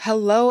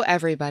Hello,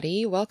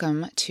 everybody.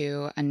 Welcome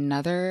to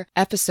another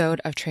episode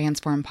of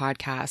Transform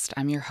Podcast.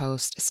 I'm your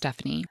host,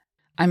 Stephanie.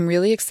 I'm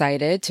really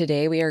excited.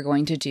 Today, we are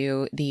going to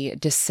do the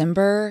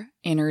December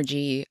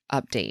energy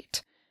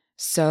update.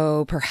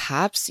 So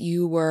perhaps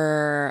you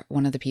were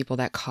one of the people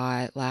that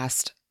caught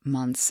last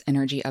month's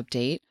energy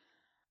update.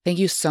 Thank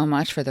you so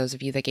much for those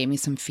of you that gave me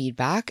some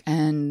feedback.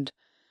 And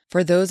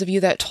for those of you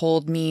that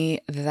told me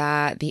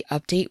that the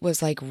update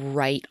was like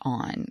right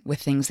on with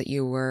things that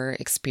you were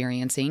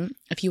experiencing.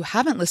 If you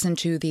haven't listened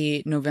to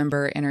the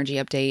November energy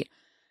update,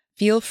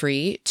 feel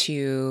free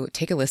to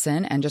take a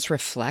listen and just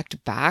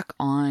reflect back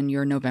on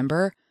your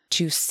November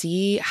to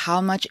see how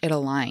much it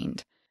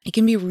aligned. It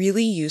can be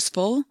really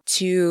useful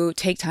to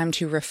take time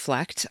to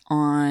reflect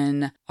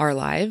on our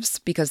lives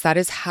because that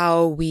is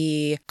how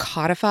we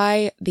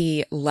codify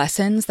the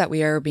lessons that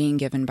we are being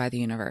given by the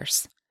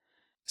universe.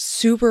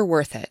 Super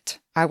worth it.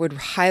 I would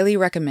highly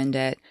recommend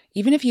it.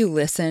 Even if you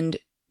listened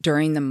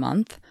during the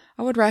month,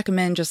 I would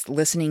recommend just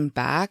listening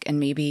back and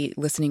maybe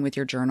listening with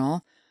your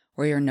journal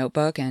or your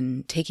notebook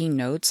and taking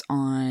notes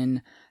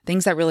on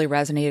things that really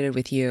resonated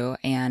with you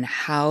and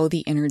how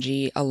the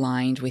energy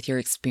aligned with your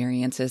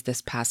experiences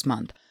this past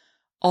month.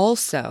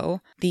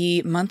 Also,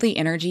 the monthly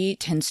energy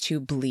tends to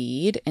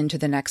bleed into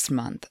the next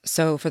month.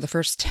 So for the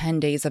first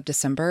 10 days of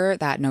December,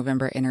 that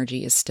November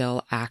energy is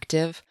still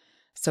active.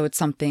 So it's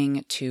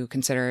something to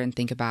consider and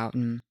think about.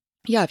 And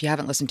yeah, if you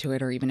haven't listened to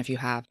it, or even if you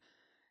have,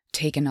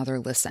 take another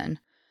listen.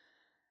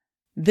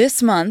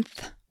 This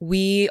month,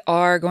 we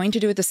are going to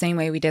do it the same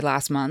way we did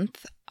last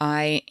month.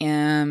 I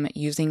am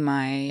using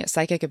my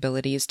psychic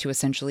abilities to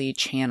essentially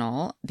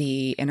channel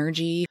the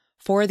energy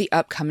for the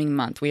upcoming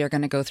month. We are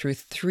going to go through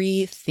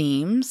 3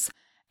 themes,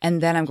 and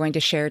then I'm going to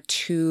share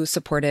 2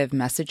 supportive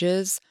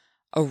messages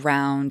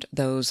around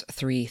those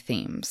 3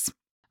 themes.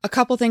 A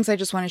couple things I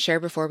just want to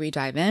share before we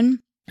dive in.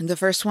 The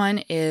first one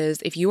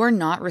is if you are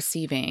not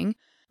receiving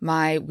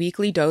my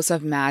weekly dose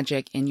of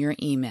magic in your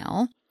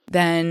email,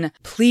 then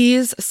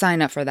please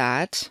sign up for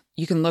that.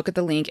 You can look at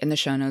the link in the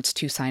show notes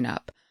to sign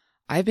up.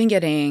 I've been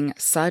getting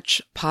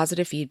such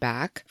positive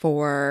feedback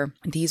for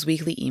these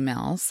weekly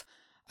emails.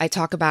 I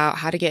talk about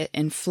how to get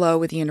in flow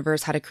with the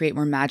universe, how to create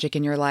more magic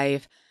in your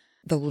life.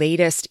 The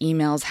latest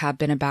emails have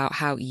been about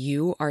how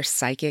you are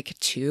psychic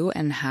too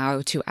and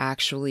how to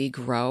actually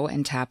grow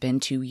and tap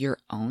into your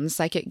own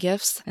psychic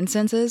gifts and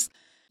senses.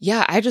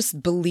 Yeah, I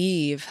just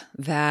believe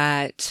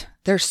that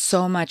there's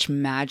so much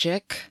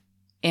magic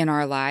in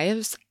our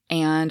lives,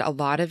 and a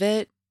lot of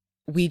it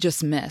we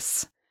just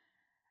miss.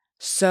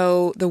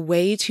 So the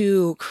way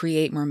to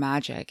create more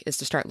magic is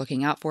to start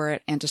looking out for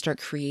it and to start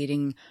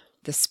creating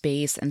the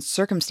space and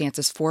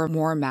circumstances for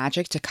more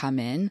magic to come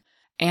in.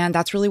 And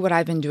that's really what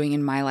I've been doing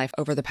in my life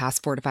over the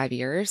past 4 to 5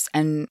 years.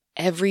 And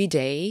every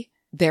day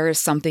there is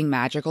something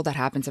magical that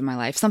happens in my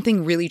life,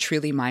 something really,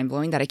 truly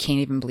mind-blowing that I can't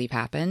even believe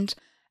happened.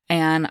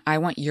 And I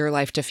want your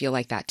life to feel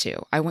like that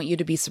too. I want you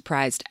to be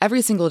surprised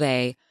every single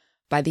day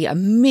by the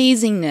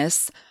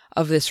amazingness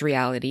of this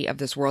reality, of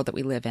this world that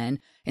we live in.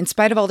 In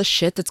spite of all the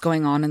shit that's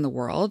going on in the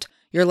world,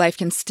 your life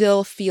can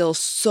still feel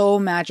so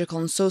magical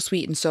and so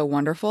sweet and so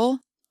wonderful.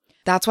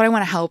 That's what I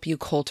want to help you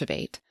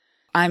cultivate.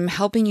 I'm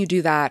helping you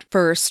do that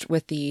first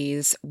with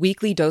these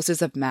weekly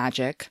doses of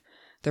magic.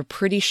 They're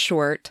pretty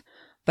short,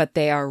 but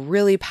they are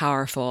really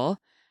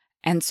powerful.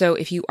 And so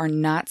if you are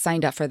not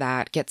signed up for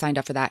that, get signed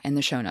up for that in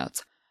the show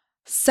notes.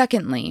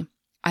 Secondly,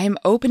 I am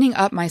opening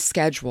up my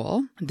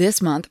schedule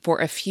this month for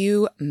a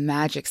few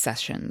magic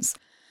sessions.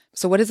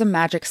 So what is a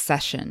magic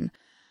session?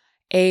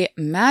 A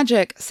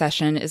magic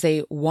session is a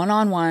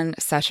one-on-one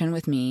session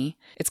with me.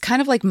 It's kind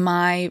of like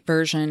my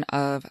version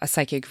of a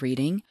psychic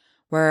reading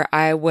where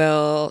I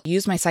will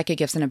use my psychic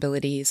gifts and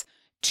abilities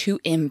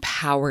to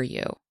empower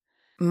you.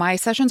 My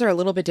sessions are a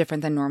little bit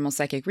different than normal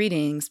psychic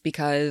readings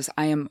because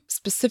I am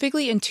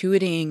specifically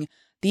intuiting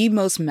the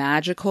most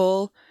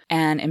magical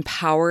and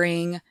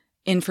empowering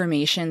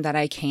information that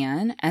I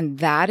can, and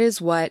that is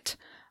what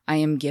I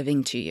am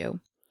giving to you.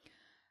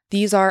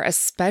 These are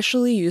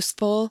especially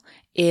useful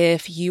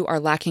if you are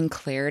lacking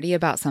clarity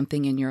about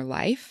something in your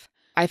life.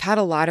 I've had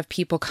a lot of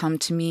people come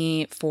to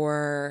me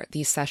for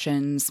these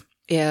sessions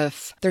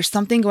if there's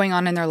something going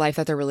on in their life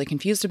that they're really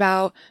confused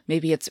about.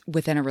 Maybe it's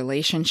within a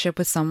relationship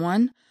with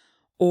someone,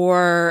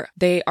 or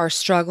they are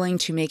struggling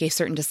to make a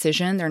certain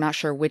decision. They're not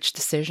sure which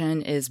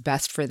decision is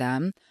best for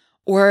them.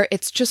 Or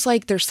it's just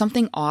like there's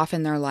something off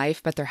in their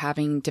life, but they're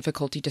having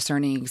difficulty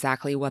discerning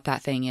exactly what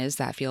that thing is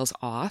that feels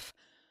off.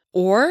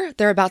 Or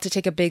they're about to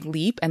take a big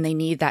leap and they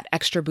need that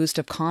extra boost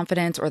of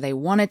confidence, or they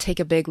want to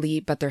take a big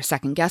leap, but they're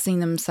second guessing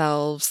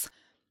themselves,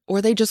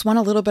 or they just want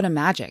a little bit of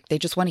magic. They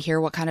just want to hear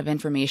what kind of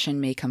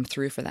information may come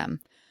through for them.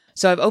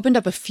 So I've opened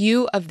up a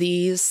few of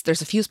these.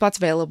 There's a few spots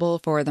available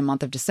for the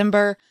month of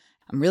December.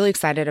 I'm really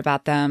excited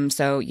about them.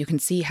 So you can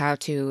see how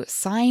to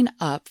sign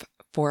up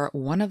for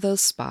one of those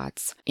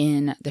spots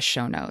in the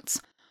show notes.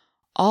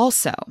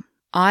 Also,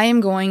 I am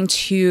going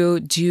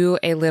to do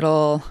a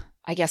little,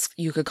 I guess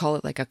you could call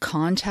it like a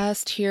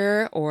contest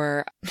here,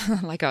 or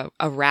like a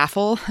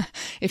raffle,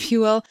 if you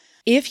will.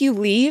 If you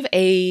leave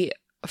a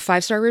a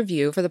 5-star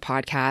review for the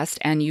podcast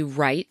and you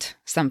write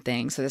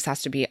something, so this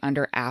has to be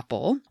under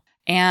Apple.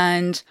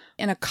 And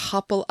in a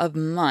couple of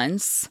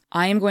months,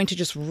 I am going to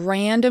just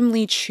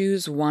randomly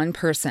choose one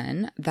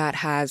person that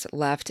has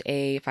left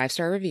a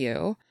 5-star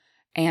review,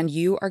 and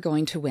you are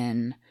going to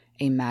win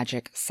a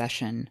magic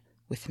session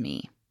with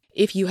me.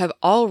 If you have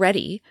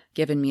already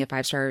given me a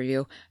 5-star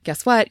review,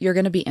 guess what? You're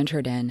going to be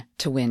entered in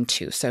to win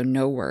too. So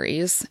no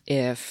worries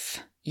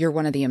if you're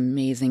one of the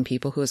amazing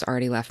people who has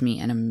already left me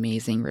an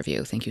amazing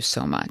review. Thank you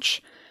so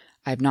much.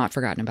 I've not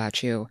forgotten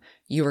about you.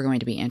 You are going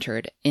to be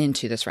entered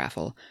into this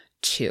raffle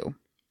too.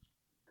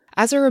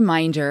 As a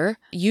reminder,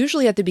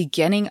 usually at the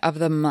beginning of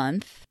the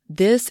month,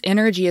 this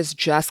energy is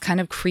just kind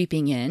of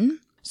creeping in.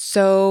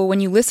 So when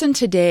you listen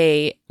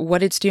today,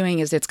 what it's doing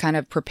is it's kind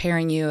of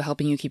preparing you,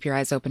 helping you keep your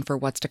eyes open for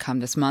what's to come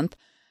this month.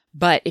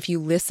 But if you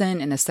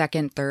listen in the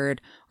second,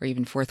 third, or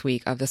even fourth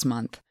week of this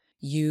month,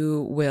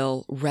 you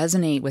will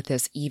resonate with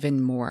this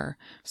even more.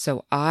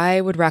 So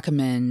I would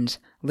recommend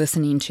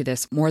listening to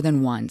this more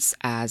than once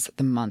as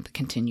the month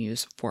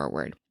continues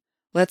forward.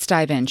 Let's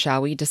dive in,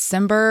 shall we?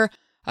 December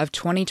of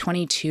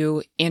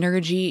 2022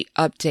 energy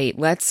update.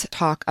 Let's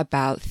talk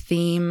about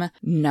theme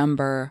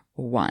number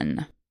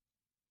 1.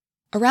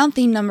 Around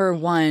theme number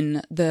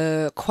 1,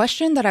 the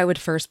question that I would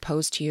first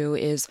pose to you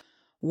is,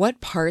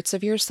 what parts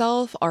of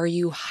yourself are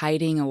you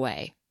hiding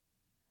away?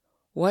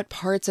 What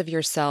parts of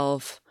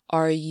yourself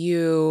are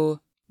you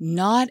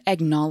not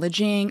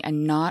acknowledging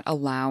and not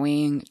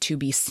allowing to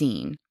be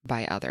seen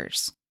by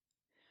others?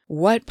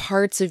 What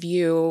parts of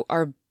you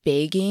are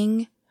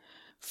begging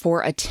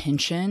for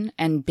attention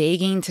and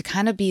begging to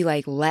kind of be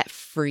like let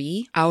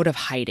free out of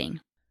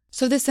hiding?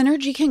 So this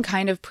energy can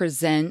kind of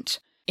present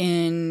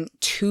in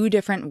 2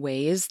 different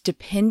ways,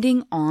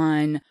 depending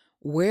on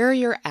where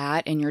you're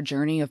at in your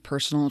journey of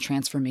personal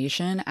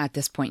transformation at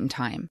this point in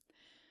time.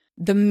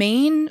 The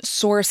main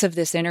source of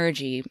this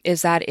energy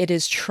is that it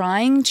is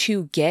trying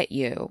to get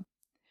you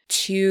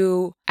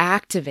to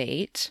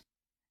activate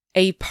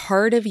a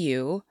part of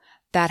you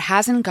that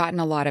hasn't gotten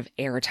a lot of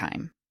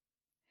airtime.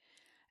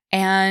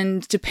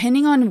 And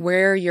depending on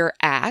where you're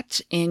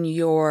at in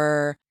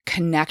your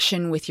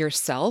connection with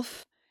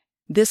yourself,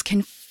 this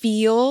can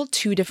feel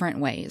 2 different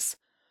ways.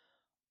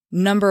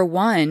 Number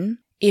 1,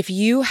 if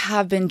you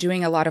have been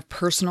doing a lot of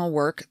personal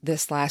work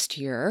this last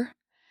year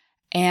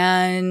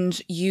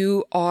and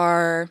you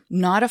are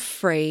not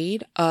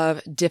afraid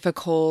of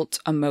difficult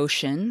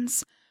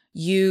emotions,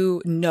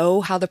 you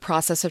know how the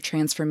process of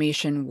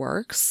transformation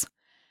works,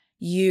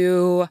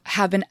 you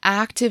have been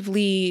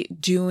actively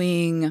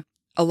doing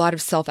a lot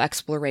of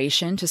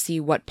self-exploration to see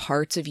what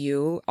parts of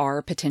you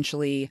are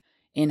potentially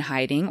in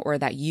hiding or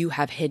that you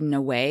have hidden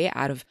away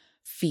out of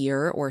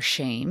fear or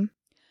shame.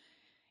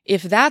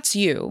 If that's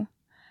you,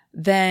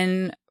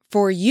 then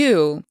for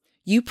you,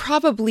 you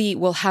probably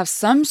will have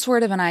some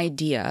sort of an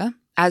idea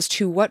as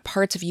to what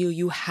parts of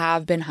you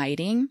have been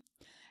hiding.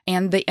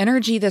 And the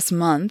energy this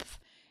month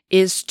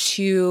is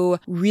to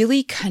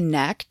really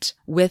connect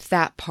with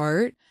that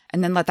part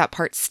and then let that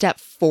part step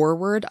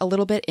forward a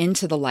little bit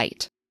into the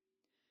light.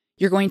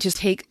 You're going to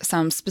take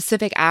some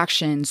specific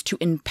actions to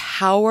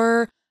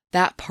empower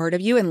that part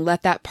of you and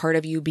let that part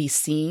of you be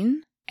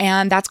seen.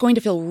 And that's going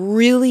to feel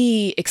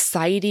really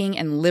exciting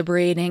and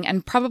liberating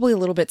and probably a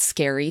little bit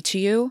scary to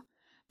you.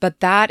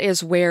 But that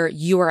is where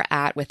you are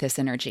at with this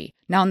energy.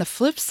 Now, on the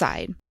flip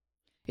side,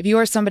 if you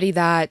are somebody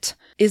that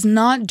is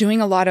not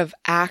doing a lot of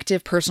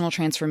active personal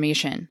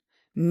transformation,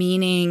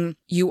 meaning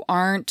you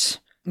aren't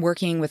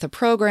working with a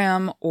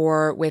program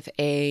or with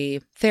a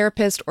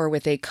therapist or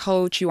with a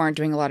coach, you aren't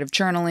doing a lot of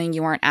journaling,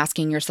 you aren't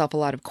asking yourself a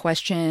lot of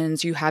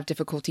questions, you have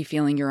difficulty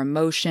feeling your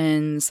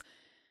emotions.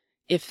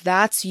 If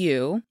that's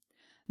you,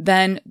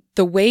 then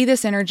the way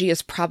this energy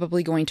is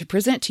probably going to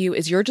present to you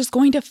is you're just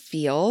going to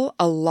feel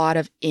a lot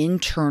of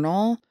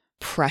internal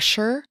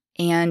pressure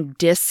and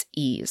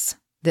dis-ease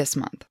this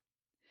month.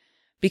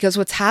 Because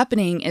what's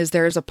happening is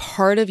there's a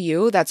part of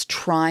you that's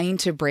trying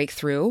to break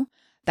through,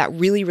 that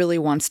really, really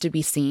wants to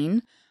be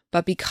seen.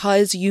 But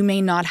because you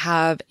may not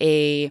have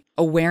a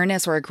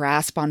awareness or a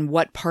grasp on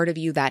what part of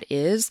you that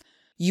is,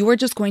 you are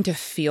just going to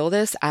feel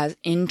this as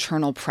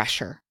internal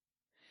pressure.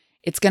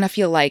 It's going to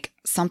feel like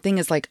something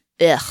is like,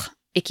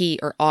 icky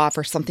or off,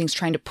 or something's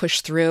trying to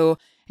push through,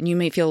 and you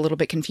may feel a little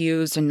bit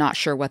confused and not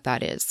sure what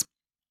that is.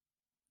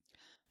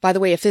 By the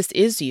way, if this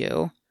is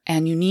you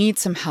and you need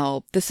some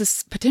help, this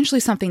is potentially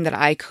something that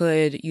I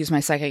could use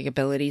my psychic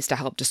abilities to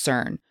help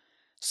discern.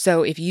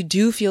 So if you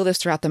do feel this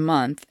throughout the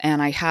month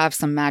and I have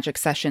some magic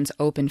sessions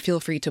open, feel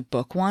free to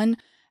book one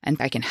and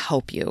I can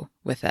help you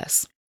with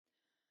this.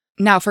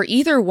 Now, for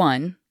either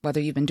one, whether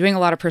you've been doing a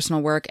lot of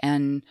personal work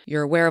and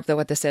you're aware of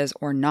what this is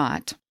or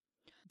not,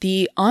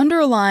 the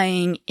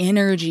underlying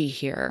energy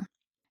here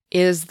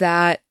is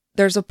that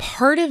there's a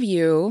part of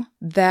you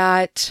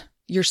that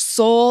your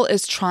soul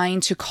is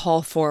trying to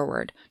call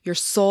forward. Your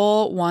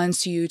soul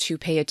wants you to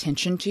pay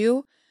attention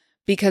to,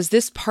 because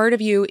this part of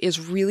you is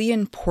really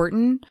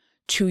important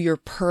to your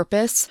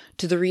purpose,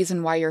 to the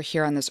reason why you're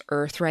here on this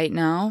earth right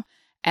now.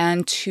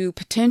 and to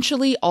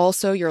potentially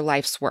also your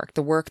life's work,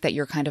 the work that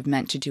you're kind of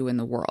meant to do in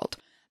the world.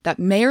 That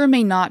may or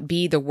may not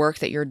be the work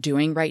that you're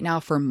doing right now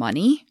for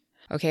money.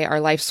 Okay, our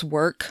life's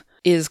work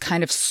is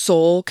kind of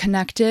soul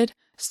connected.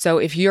 So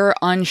if you're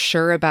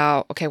unsure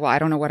about, okay, well, I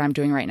don't know what I'm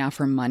doing right now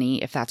for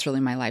money, if that's really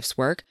my life's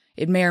work,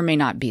 it may or may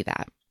not be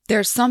that.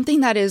 There's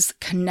something that is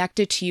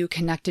connected to you,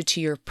 connected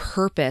to your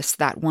purpose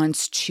that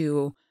wants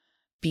to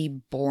be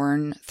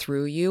born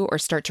through you or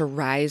start to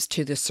rise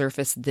to the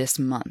surface this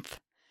month.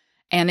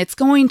 And it's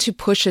going to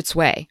push its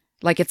way,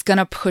 like it's going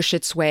to push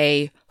its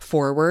way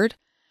forward.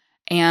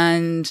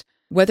 And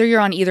whether you're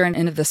on either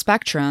end of the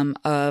spectrum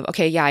of,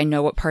 okay, yeah, I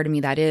know what part of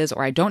me that is,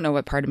 or I don't know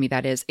what part of me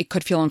that is, it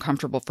could feel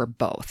uncomfortable for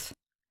both.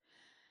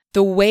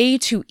 The way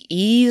to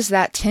ease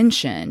that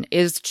tension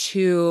is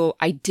to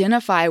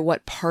identify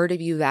what part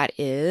of you that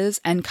is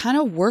and kind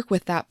of work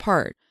with that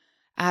part.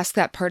 Ask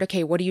that part,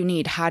 okay, what do you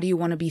need? How do you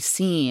want to be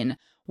seen?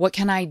 What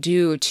can I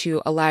do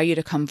to allow you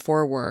to come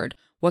forward?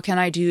 What can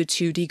I do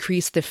to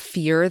decrease the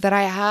fear that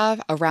I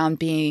have around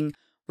being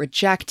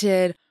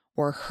rejected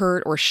or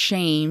hurt or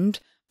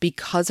shamed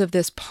because of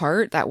this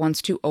part that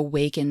wants to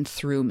awaken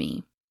through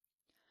me?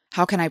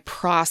 How can I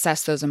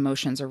process those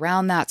emotions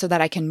around that so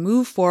that I can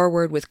move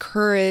forward with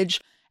courage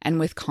and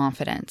with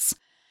confidence?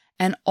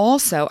 And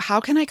also, how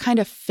can I kind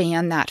of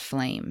fan that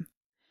flame?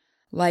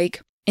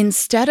 Like,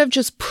 instead of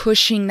just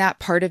pushing that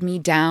part of me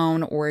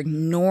down or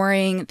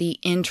ignoring the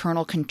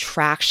internal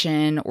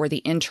contraction or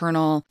the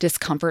internal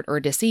discomfort or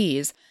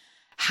dis-ease,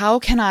 how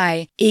can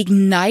I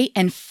ignite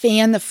and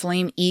fan the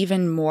flame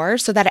even more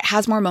so that it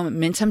has more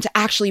momentum to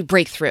actually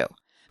break through?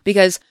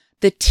 Because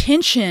the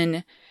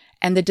tension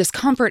and the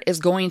discomfort is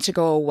going to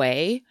go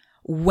away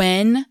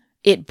when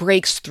it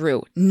breaks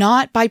through,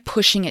 not by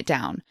pushing it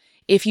down.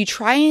 If you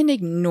try and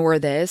ignore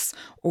this,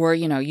 or,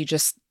 you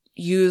just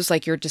use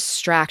like your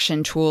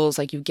distraction tools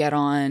like you get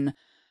on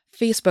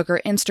Facebook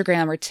or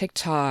Instagram or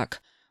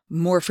TikTok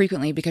more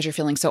frequently because you're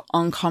feeling so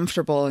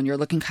uncomfortable and you're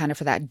looking kind of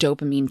for that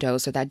dopamine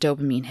dose or that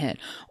dopamine hit,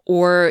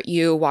 or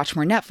you watch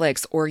more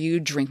Netflix or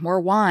you drink more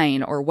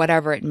wine or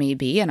whatever it may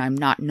be. And I'm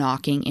not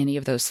knocking any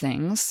of those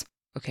things.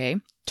 Okay.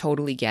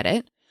 Totally get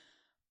it.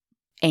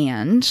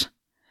 And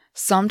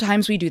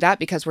sometimes we do that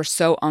because we're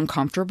so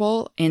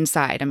uncomfortable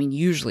inside. I mean,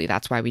 usually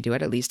that's why we do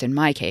it, at least in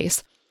my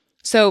case.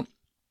 So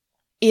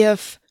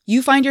if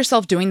you find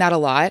yourself doing that a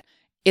lot,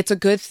 it's a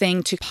good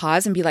thing to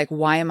pause and be like,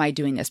 why am I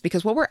doing this?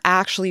 Because what we're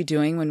actually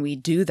doing when we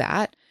do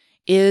that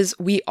is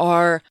we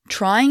are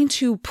trying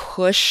to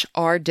push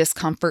our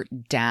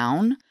discomfort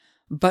down,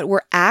 but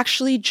we're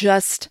actually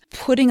just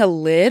putting a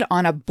lid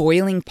on a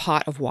boiling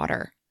pot of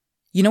water.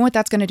 You know what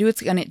that's going to do?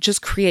 It's going to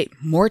just create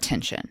more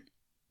tension,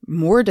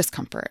 more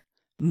discomfort,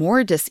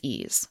 more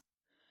dis-ease.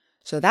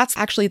 So that's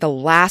actually the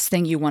last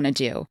thing you want to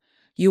do.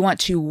 You want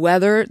to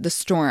weather the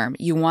storm.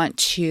 You want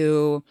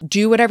to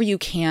do whatever you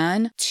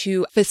can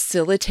to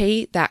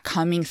facilitate that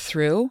coming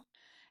through.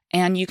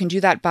 And you can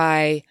do that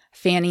by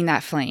fanning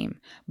that flame,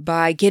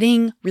 by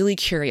getting really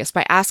curious,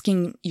 by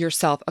asking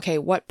yourself, okay,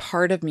 what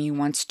part of me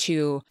wants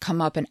to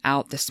come up and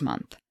out this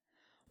month?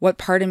 What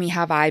part of me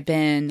have I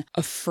been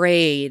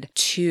afraid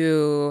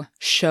to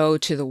show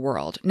to the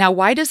world? Now,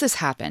 why does this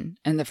happen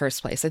in the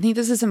first place? I think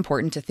this is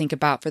important to think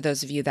about for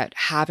those of you that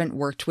haven't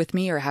worked with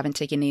me or haven't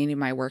taken any of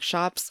my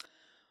workshops,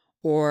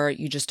 or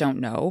you just don't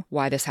know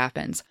why this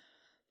happens.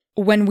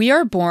 When we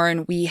are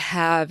born, we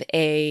have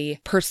a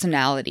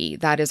personality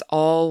that is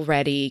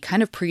already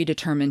kind of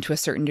predetermined to a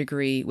certain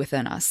degree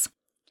within us.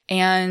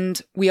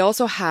 And we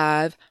also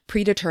have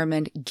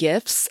predetermined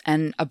gifts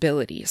and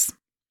abilities.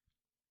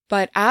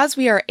 But as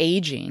we are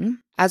aging,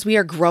 as we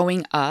are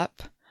growing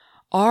up,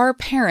 our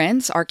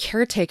parents, our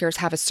caretakers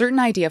have a certain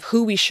idea of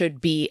who we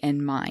should be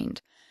in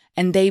mind.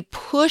 And they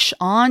push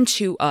on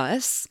to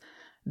us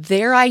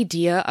their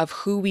idea of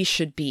who we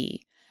should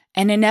be.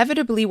 And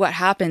inevitably what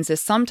happens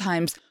is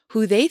sometimes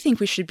who they think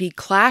we should be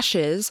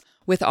clashes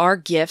with our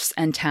gifts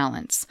and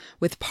talents,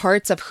 with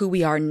parts of who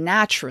we are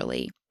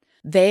naturally.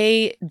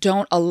 They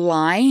don't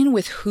align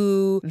with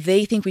who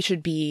they think we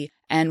should be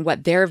and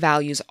what their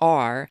values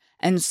are.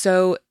 And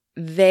so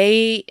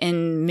they,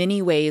 in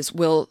many ways,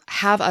 will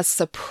have us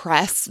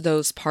suppress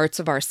those parts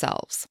of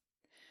ourselves.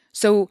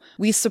 So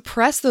we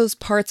suppress those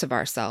parts of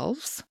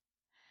ourselves,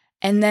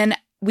 and then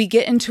we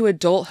get into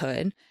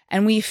adulthood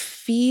and we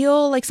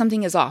feel like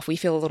something is off. We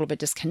feel a little bit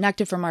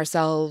disconnected from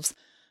ourselves.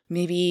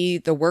 Maybe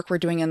the work we're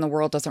doing in the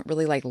world doesn't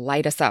really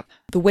light us up.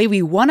 The way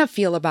we want to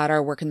feel about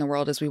our work in the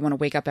world is we want to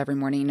wake up every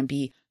morning and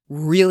be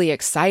really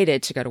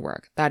excited to go to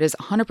work. That is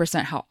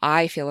 100% how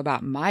I feel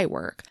about my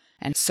work.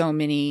 And so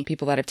many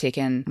people that have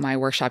taken my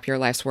workshop, Your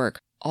Life's Work,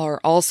 are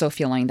also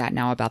feeling that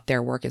now about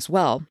their work as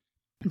well.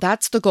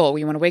 That's the goal.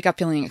 We want to wake up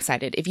feeling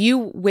excited. If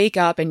you wake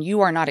up and you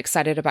are not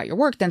excited about your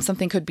work, then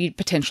something could be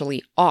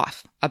potentially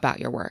off about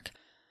your work.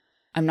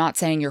 I'm not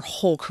saying your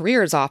whole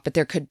career is off, but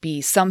there could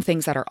be some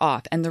things that are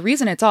off. And the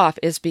reason it's off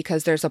is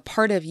because there's a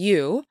part of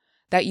you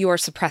that you are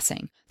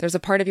suppressing. There's a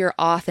part of your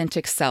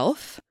authentic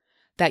self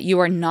that you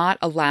are not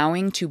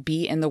allowing to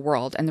be in the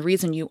world. And the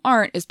reason you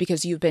aren't is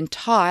because you've been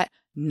taught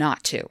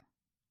not to.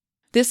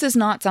 This is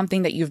not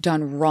something that you've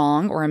done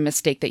wrong or a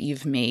mistake that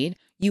you've made.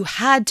 You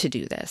had to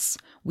do this.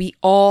 We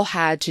all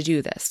had to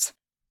do this.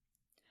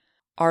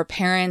 Our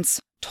parents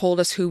told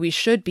us who we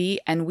should be,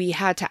 and we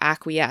had to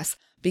acquiesce,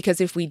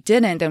 because if we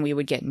didn't, then we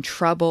would get in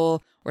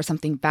trouble or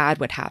something bad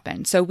would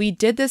happen. So we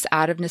did this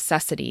out of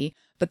necessity.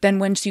 But then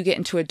once you get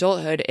into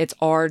adulthood, it's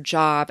our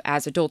job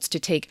as adults to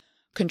take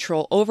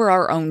control over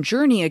our own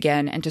journey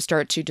again and to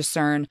start to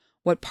discern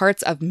what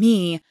parts of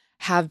me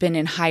have been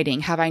in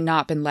hiding, have I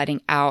not been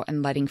letting out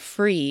and letting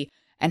free,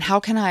 and how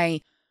can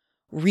I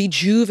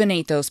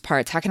rejuvenate those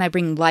parts? How can I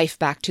bring life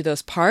back to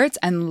those parts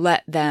and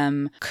let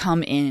them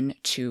come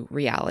into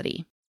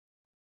reality?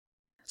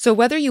 So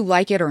whether you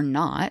like it or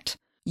not,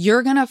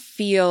 you're going to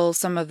feel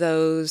some of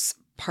those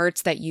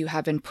parts that you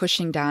have been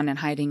pushing down and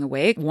hiding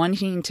away,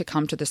 wanting to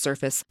come to the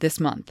surface this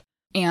month.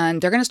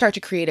 And they're going to start to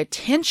create a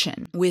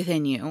tension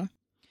within you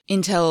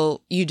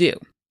until you do.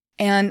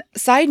 And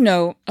side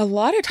note, a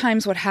lot of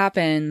times what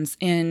happens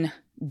in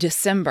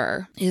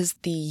December is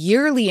the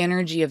yearly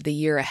energy of the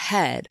year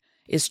ahead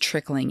is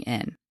trickling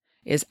in,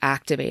 is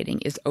activating,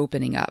 is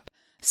opening up.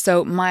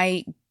 So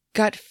my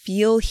gut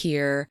feel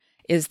here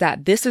is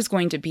that this is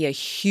going to be a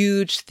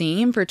huge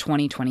theme for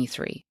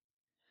 2023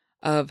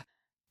 of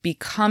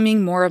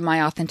becoming more of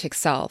my authentic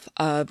self,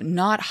 of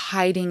not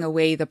hiding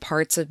away the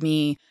parts of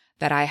me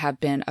that I have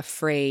been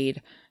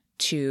afraid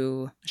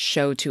to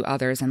show to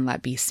others and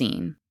let be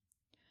seen.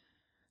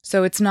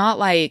 So it's not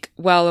like,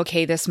 well,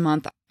 okay, this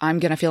month I'm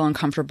going to feel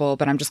uncomfortable,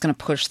 but I'm just going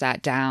to push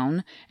that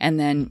down. And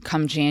then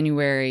come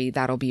January,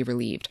 that'll be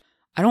relieved.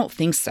 I don't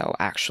think so,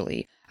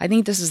 actually. I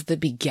think this is the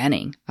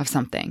beginning of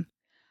something.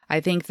 I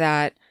think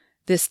that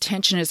this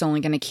tension is only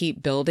going to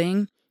keep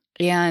building.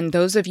 And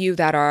those of you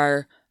that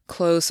are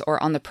close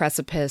or on the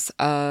precipice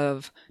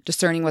of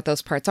discerning what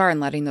those parts are and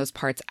letting those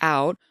parts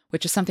out,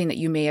 which is something that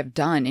you may have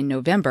done in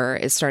November,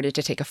 is started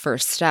to take a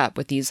first step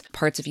with these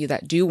parts of you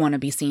that do want to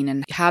be seen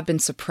and have been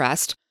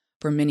suppressed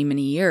for many,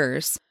 many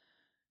years.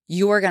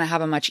 You are going to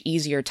have a much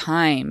easier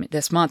time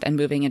this month and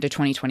moving into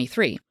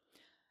 2023.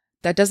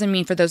 That doesn't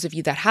mean for those of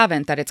you that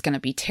haven't that it's going to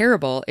be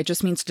terrible. It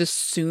just means the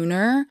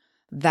sooner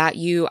that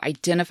you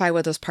identify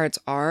what those parts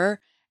are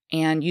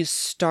and you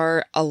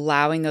start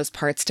allowing those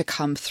parts to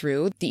come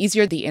through, the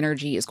easier the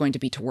energy is going to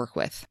be to work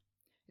with.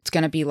 It's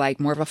going to be like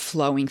more of a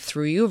flowing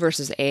through you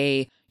versus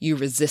you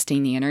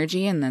resisting the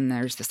energy. And then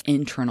there's this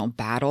internal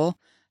battle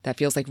that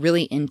feels like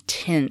really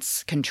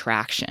intense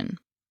contraction.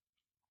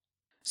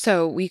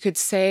 So we could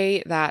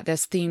say that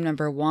this theme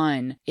number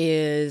 1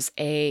 is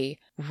a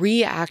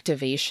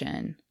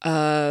reactivation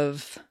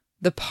of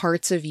the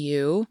parts of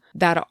you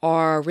that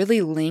are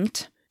really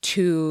linked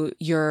to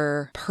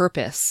your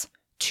purpose,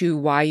 to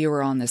why you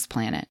are on this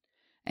planet.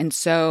 And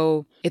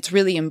so it's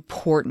really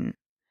important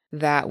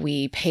that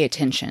we pay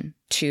attention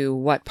to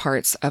what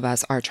parts of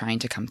us are trying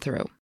to come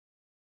through.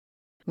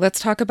 Let's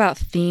talk about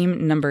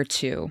theme number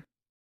 2.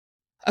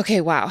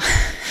 Okay, wow.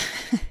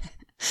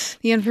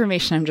 The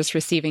information I'm just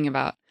receiving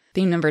about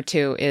theme number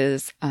 2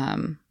 is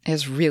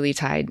really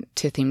tied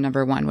to theme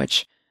number 1,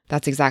 which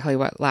that's exactly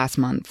what last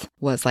month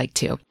was like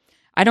too.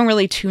 I don't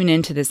really tune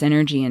into this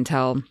energy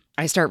until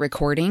I start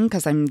recording,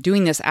 because I'm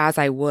doing this as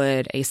I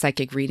would a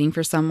psychic reading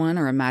for someone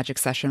or a magic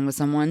session with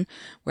someone,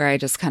 where I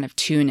just kind of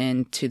tune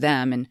in to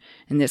them. And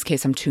in this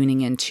case, I'm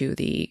tuning into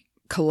the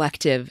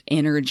collective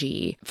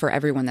energy for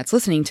everyone that's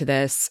listening to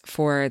this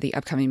for the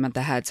upcoming month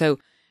ahead. So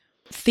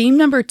theme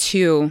number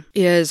 2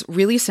 is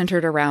really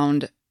centered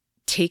around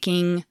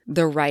taking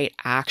the right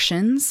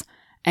actions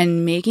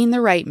and making the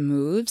right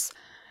moves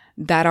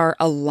that are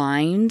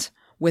aligned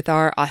with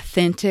our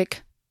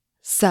authentic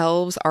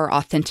selves, our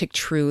authentic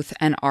truth,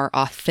 and our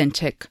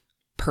authentic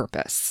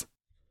purpose.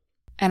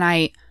 And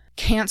I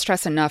can't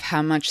stress enough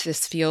how much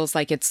this feels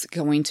like it's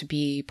going to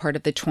be part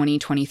of the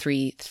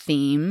 2023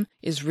 theme,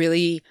 is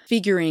really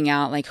figuring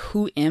out, like,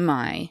 who am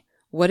I?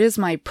 What is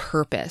my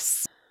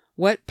purpose?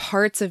 What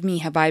parts of me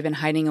have I been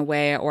hiding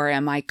away or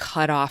am I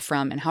cut off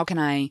from? And how can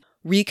I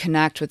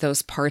reconnect with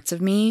those parts of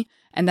me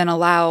and then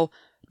allow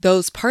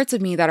those parts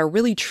of me that are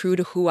really true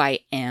to who I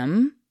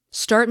am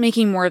start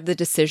making more of the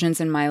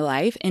decisions in my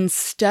life,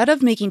 instead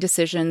of making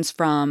decisions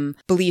from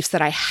beliefs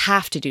that I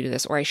have to do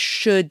this, or I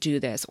should do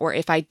this, or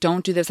if I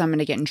don't do this, I'm going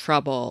to get in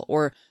trouble,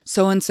 or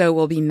so-and-so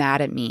will be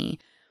mad at me.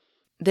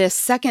 This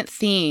second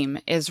theme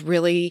is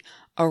really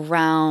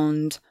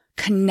around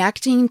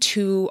connecting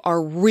to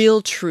our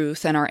real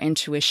truth and our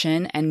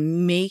intuition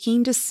and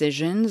making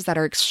decisions that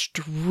are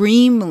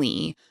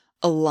extremely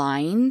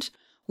aligned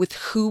with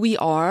who we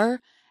are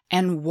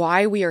and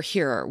why we are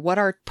here, what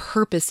our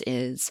purpose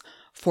is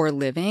for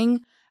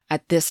living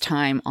at this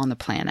time on the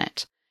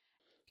planet.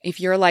 If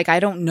you're like,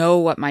 I don't know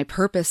what my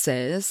purpose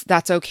is,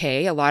 that's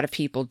okay. A lot of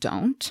people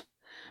don't.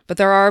 But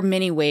there are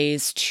many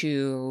ways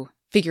to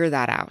figure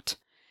that out.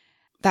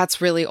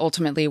 That's really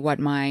ultimately what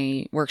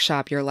my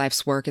workshop, Your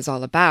Life's Work, is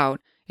all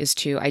about, is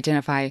to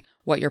identify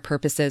what your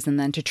purpose is and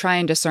then to try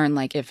and discern,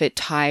 like, if it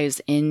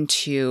ties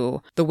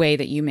into the way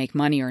that you make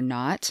money or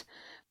not.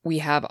 We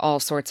have all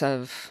sorts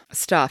of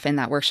stuff in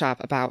that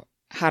workshop about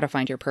how to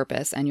find your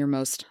purpose and your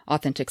most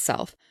authentic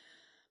self.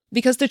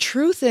 Because the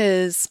truth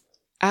is,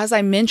 as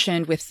I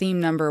mentioned with theme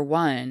number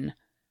 1,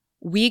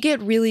 we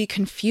get really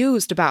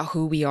confused about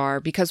who we are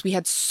because we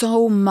had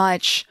so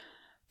much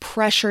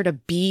pressure to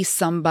be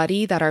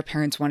somebody that our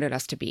parents wanted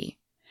us to be.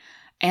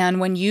 And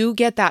when you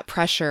get that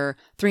pressure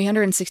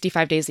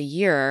 365 days a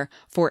year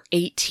for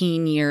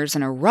 18 years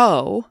in a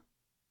row,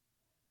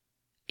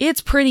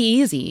 it's pretty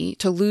easy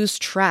to lose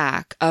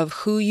track of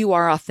who you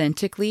are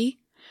authentically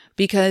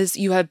because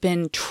you have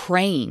been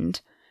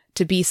trained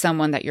to be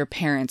someone that your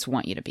parents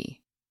want you to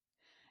be.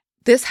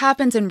 This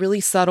happens in really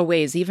subtle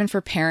ways, even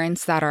for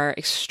parents that are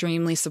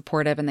extremely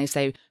supportive and they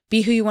say,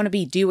 be who you want to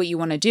be, do what you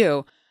want to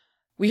do.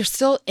 We are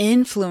still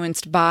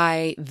influenced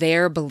by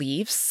their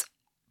beliefs,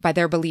 by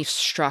their belief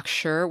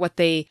structure, what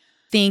they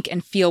think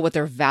and feel, what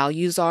their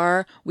values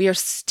are. We are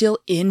still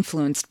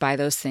influenced by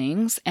those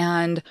things.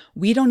 And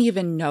we don't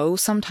even know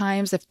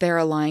sometimes if they're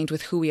aligned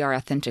with who we are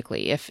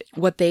authentically, if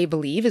what they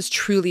believe is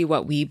truly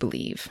what we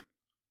believe.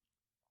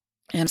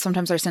 And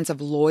sometimes our sense of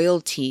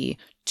loyalty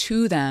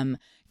to them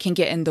can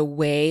get in the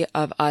way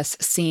of us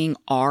seeing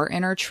our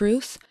inner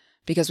truth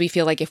because we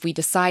feel like if we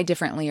decide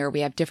differently or we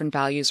have different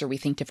values or we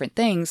think different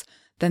things,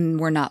 then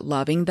we're not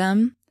loving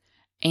them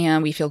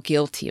and we feel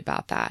guilty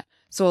about that.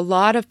 So a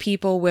lot of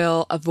people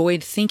will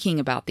avoid thinking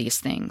about these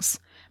things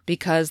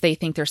because they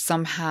think they're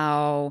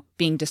somehow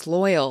being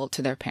disloyal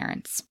to their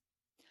parents.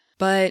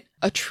 But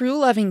a true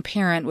loving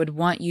parent would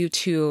want you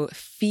to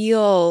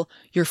feel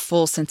your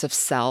full sense of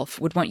self,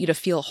 would want you to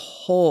feel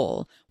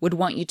whole, would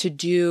want you to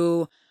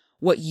do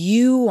what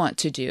you want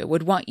to do,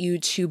 would want you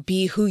to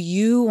be who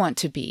you want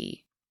to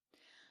be.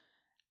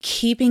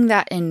 Keeping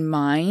that in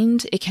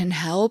mind, it can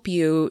help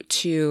you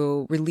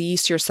to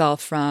release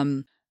yourself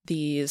from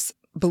these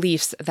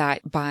beliefs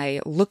that by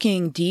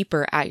looking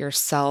deeper at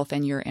yourself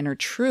and your inner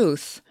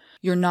truth,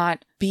 you're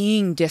not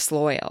being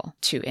disloyal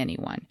to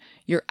anyone.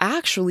 You're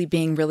actually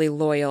being really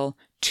loyal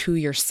to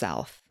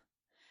yourself.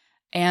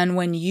 And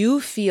when you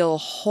feel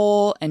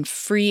whole and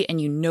free and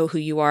you know who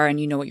you are and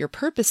you know what your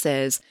purpose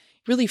is,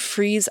 it really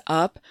frees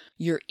up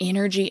your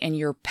energy and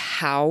your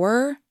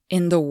power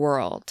in the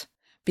world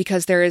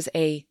because there is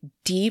a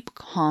deep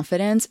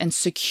confidence and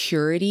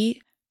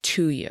security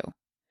to you.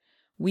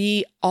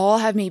 We all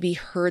have maybe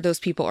heard those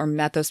people or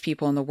met those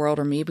people in the world,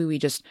 or maybe we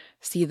just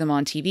see them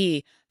on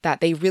TV, that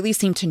they really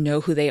seem to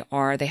know who they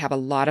are. They have a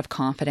lot of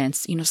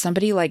confidence. You know,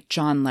 somebody like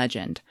John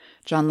Legend.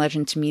 John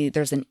Legend, to me,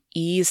 there's an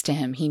ease to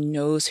him. He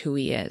knows who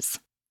he is.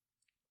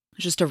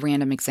 Just a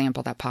random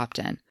example that popped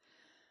in.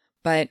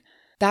 But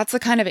that's the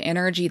kind of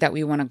energy that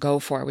we want to go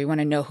for. We want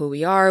to know who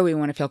we are. We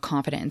want to feel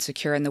confident and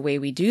secure. And the way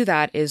we do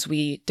that is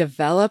we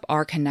develop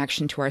our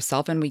connection to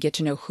ourselves and we get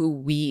to know who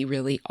we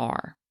really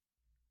are.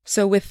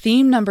 So with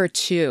theme number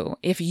 2,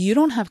 if you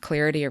don't have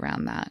clarity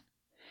around that,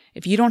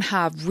 if you don't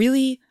have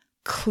really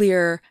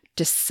clear,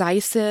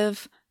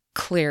 decisive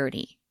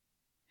clarity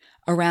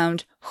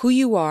around who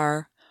you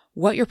are,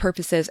 what your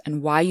purpose is,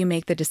 and why you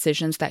make the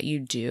decisions that you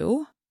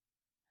do,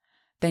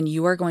 then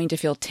you are going to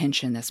feel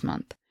tension this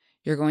month.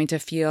 You're going to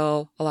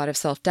feel a lot of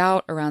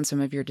self-doubt around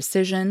some of your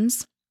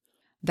decisions.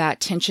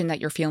 That tension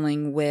that you're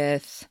feeling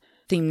with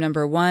theme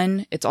number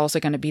 1, it's also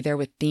going to be there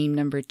with theme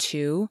number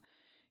 2.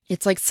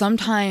 It's like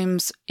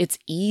sometimes it's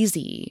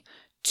easy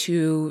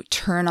to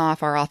turn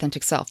off our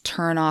authentic self,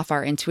 turn off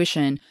our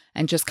intuition,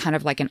 and just kind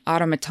of like an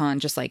automaton,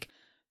 just like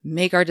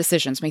make our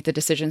decisions, make the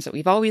decisions that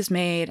we've always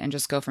made and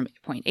just go from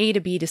point A to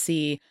B to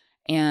C.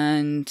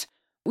 And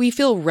we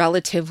feel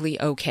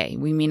relatively okay.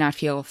 We may not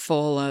feel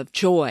full of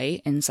joy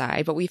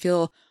inside, but we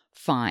feel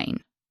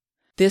fine.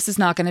 This is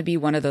not going to be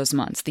one of those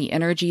months. The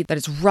energy that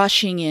is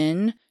rushing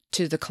in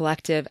to the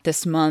collective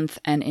this month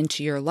and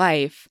into your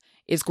life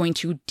is going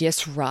to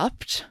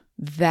disrupt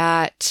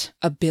that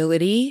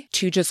ability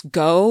to just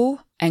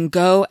go and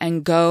go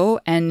and go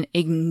and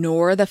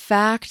ignore the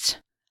fact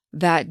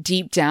that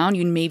deep down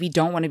you maybe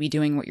don't want to be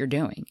doing what you're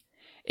doing.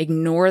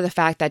 Ignore the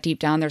fact that deep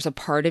down there's a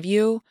part of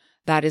you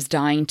that is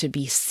dying to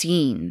be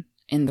seen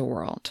in the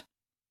world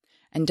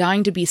and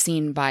dying to be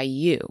seen by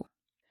you.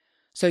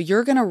 So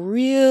you're going to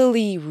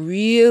really,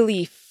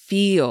 really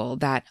feel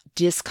that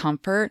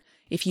discomfort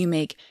if you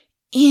make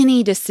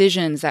any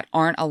decisions that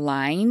aren't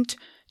aligned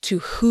to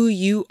who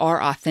you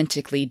are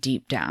authentically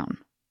deep down.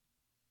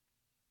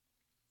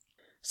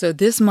 So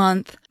this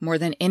month, more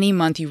than any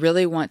month, you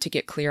really want to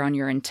get clear on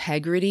your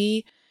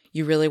integrity.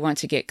 You really want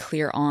to get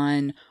clear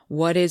on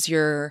what is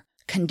your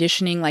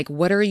conditioning, like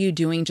what are you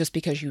doing just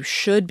because you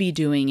should be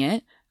doing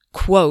it,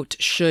 quote,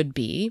 should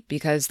be,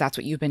 because that's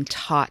what you've been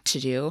taught to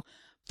do,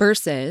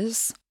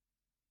 versus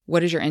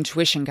what is your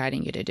intuition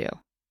guiding you to do.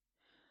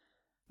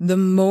 The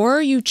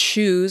more you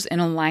choose in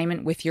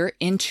alignment with your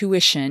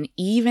intuition,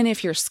 even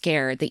if you're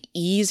scared, the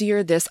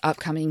easier this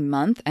upcoming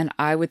month, and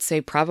I would say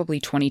probably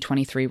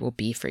 2023 will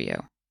be for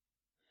you.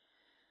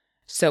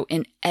 So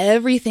in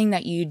everything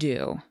that you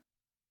do,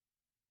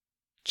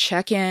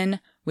 check in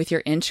with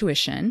your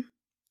intuition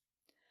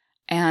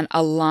and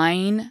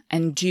align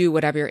and do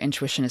whatever your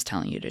intuition is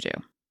telling you to do.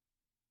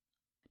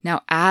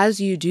 Now, as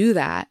you do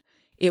that,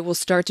 it will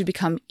start to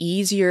become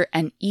easier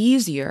and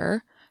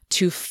easier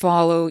to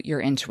follow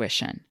your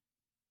intuition.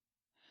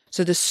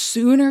 So the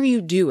sooner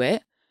you do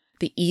it,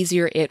 the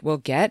easier it will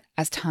get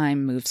as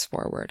time moves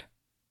forward.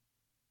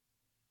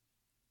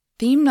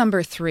 Theme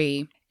number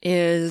 3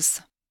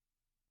 is,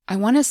 I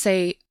want to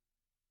say,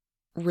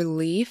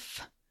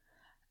 relief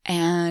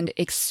and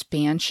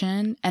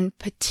expansion and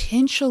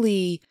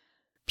potentially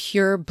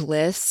pure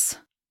bliss,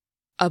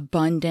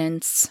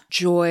 abundance,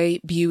 joy,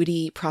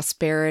 beauty,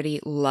 prosperity,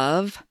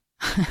 love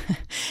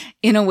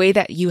in a way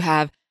that you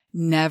have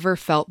never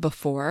felt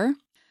before.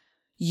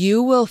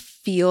 You will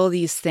feel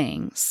these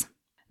things,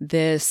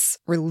 this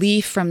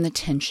relief from the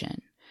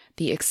tension,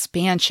 the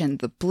expansion,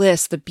 the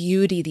bliss, the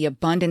beauty, the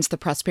abundance, the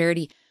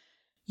prosperity.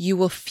 You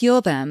will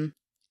feel them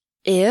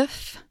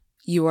if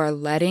you are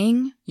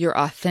letting your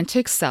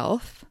authentic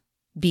self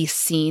be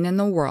seen in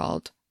the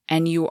world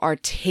and you are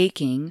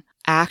taking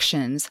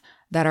actions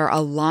that are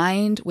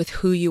aligned with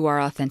who you are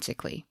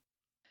authentically.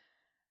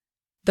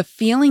 The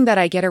feeling that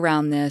I get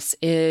around this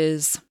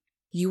is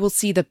you will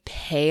see the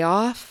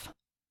payoff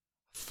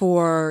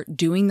for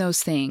doing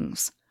those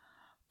things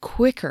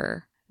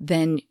quicker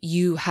than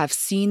you have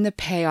seen the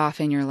payoff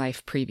in your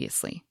life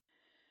previously.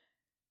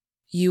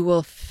 You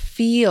will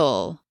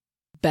feel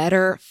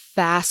better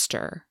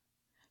faster.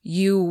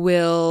 You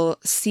will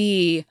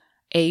see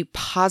a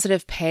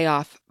positive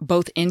payoff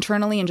both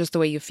internally in just the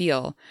way you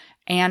feel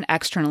and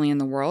externally in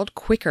the world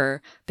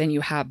quicker than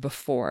you have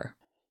before.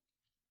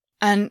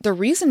 And the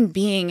reason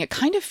being, it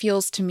kind of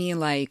feels to me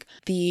like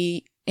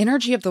the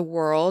energy of the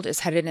world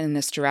is headed in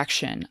this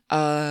direction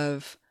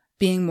of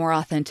being more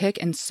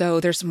authentic. And so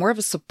there's more of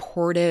a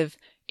supportive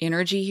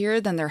energy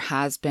here than there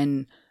has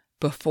been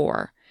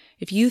before.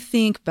 If you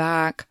think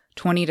back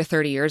 20 to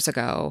 30 years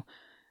ago,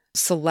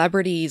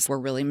 celebrities were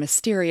really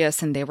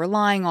mysterious and they were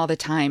lying all the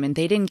time and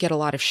they didn't get a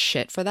lot of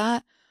shit for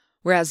that.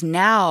 Whereas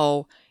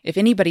now, if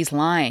anybody's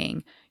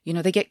lying,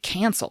 they get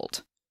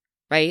canceled,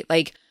 right?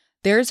 Like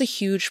there's a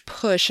huge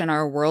push in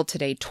our world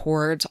today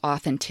towards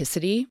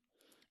authenticity.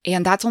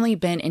 And that's only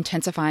been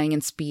intensifying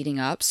and speeding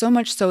up, so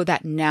much so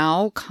that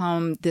now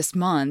come this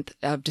month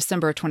of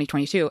December of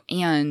 2022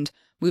 and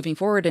moving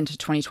forward into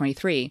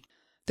 2023,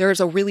 there's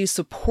a really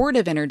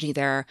supportive energy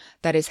there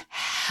that is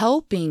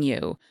helping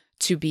you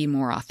to be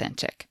more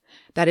authentic,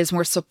 that is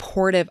more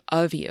supportive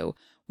of you,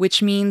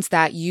 which means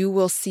that you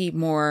will see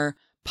more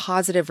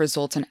positive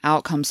results and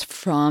outcomes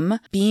from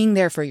being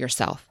there for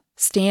yourself,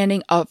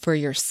 standing up for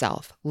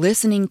yourself,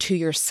 listening to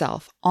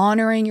yourself,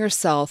 honoring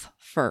yourself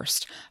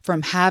first,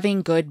 from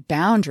having good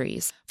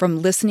boundaries,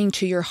 from listening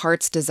to your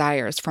heart's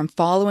desires, from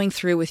following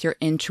through with your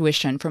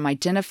intuition, from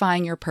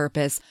identifying your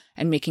purpose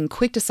and making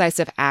quick,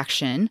 decisive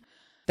action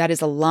that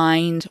is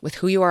aligned with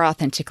who you are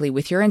authentically,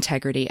 with your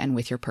integrity, and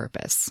with your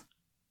purpose.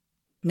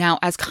 Now,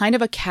 as kind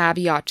of a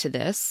caveat to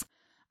this,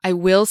 I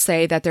will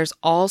say that there's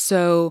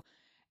also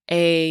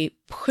a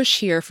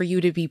push here for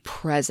you to be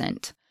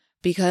present,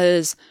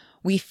 because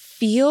we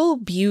feel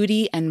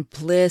beauty and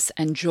bliss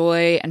and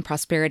joy and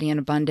prosperity and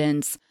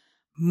abundance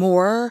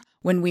more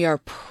when we are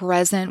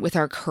present with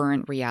our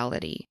current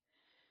reality.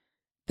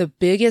 The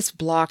biggest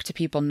block to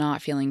people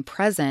not feeling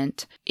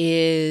present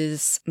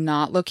is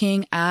not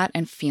looking at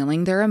and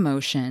feeling their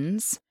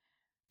emotions,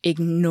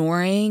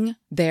 ignoring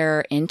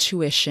their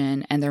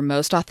intuition and their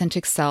most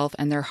authentic self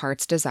and their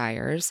heart's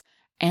desires,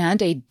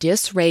 and a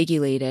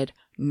dysregulated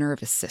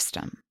nervous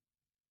system.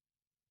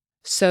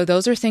 So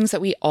those are things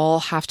that we all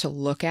have to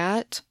look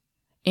at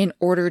in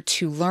order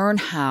to learn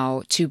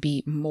how to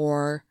be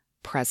more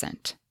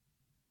present.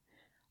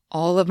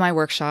 All of my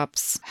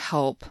workshops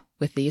help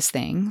with these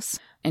things.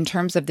 In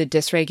terms of the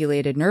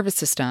dysregulated nervous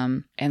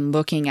system and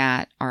looking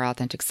at our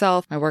authentic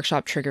self, my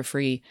workshop Trigger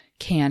Free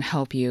can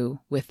help you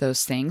with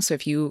those things. So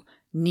if you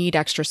need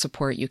extra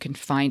support, you can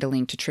find a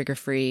link to Trigger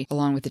Free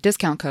along with the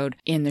discount code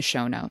in the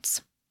show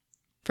notes.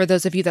 For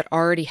those of you that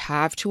already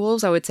have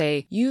tools, I would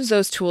say use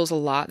those tools a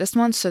lot this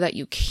month so that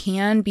you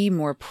can be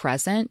more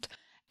present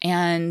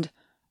and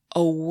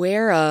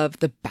aware of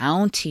the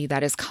bounty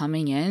that is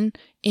coming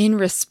in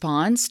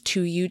response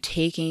to you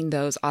taking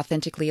those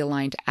authentically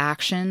aligned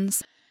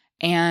actions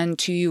and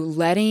to you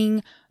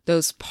letting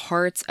those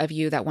parts of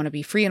you that want to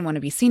be free and want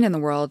to be seen in the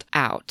world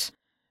out.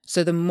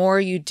 So the more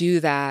you do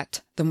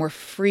that, the more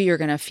free you're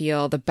going to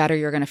feel, the better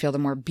you're going to feel, the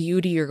more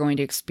beauty you're going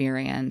to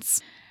experience.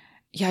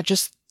 Yeah,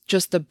 just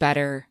the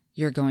better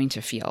you're going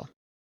to feel.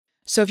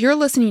 So if you're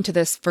listening to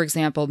this, for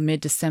example,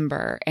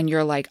 mid-December, and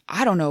you're like,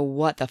 I don't know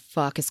what the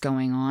fuck is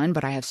going on,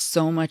 but I have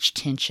so much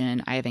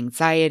tension. I have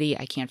anxiety.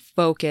 I can't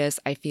focus.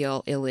 I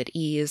feel ill at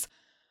ease.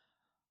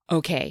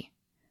 Okay.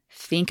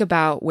 Think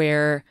about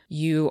where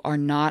you are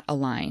not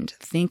aligned.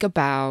 Think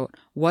about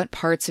what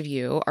parts of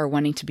you are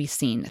wanting to be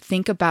seen.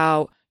 Think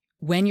about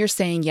when you're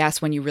saying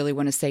yes when you really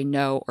want to say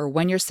no, or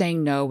when you're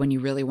saying no when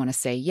you really want to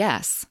say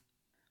yes.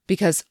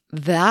 Because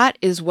that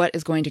is what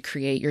is going to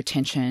create your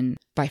tension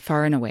by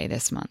far and away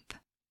this month.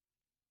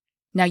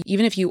 Now,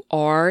 even if you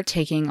are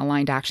taking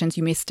aligned actions,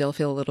 you may still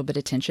feel a little bit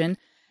of tension.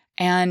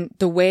 And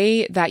the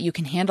way that you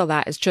can handle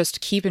that is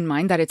just keep in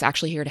mind that it's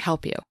actually here to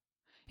help you.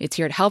 It's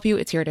here to help you.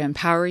 It's here to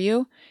empower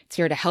you. It's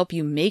here to help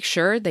you make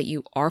sure that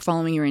you are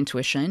following your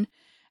intuition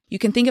you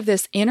can think of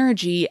this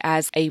energy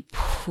as a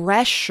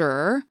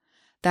pressure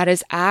that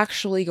is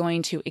actually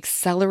going to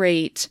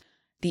accelerate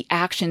the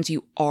actions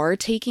you are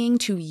taking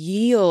to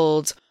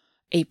yield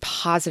a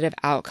positive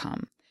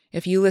outcome.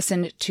 If you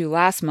listened to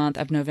last month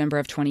of November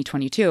of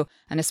 2022,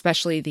 and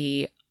especially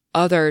the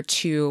other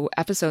 2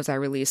 episodes I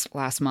released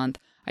last month,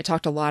 I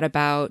talked a lot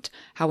about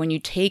how when you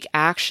take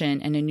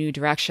action in a new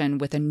direction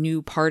with a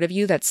new part of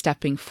you that's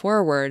stepping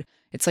forward,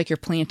 it's like you're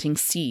planting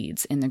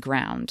seeds in the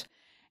ground.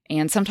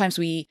 And sometimes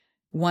we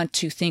want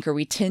to think, or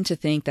we tend to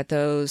think, that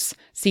those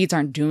seeds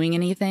aren't doing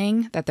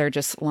anything, that they're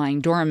just lying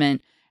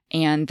dormant,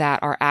 and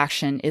that our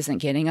action isn't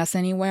getting us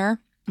anywhere.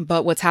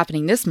 But what's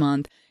happening this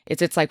month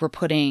is it's like we're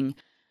putting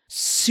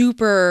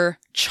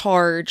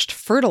supercharged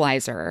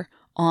fertilizer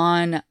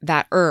on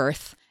that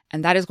earth,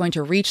 and that is going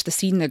to reach the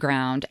seed in the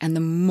ground. And the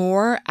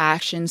more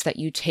actions that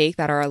you take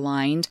that are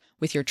aligned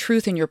with your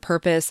truth and your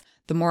purpose,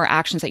 the more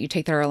actions that you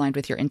take that are aligned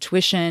with your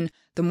intuition,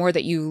 the more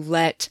that you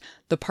let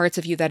the parts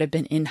of you that have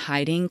been in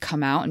hiding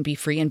come out and be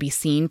free and be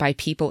seen by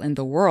people in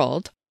the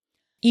world.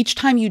 Each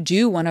time you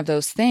do one of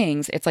those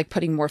things, it's like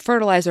putting more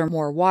fertilizer,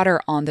 more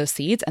water on those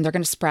seeds, and they're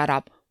going to sprout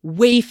up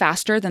way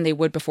faster than they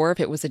would before if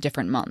it was a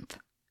different month.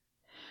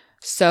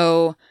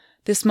 So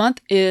this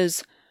month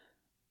is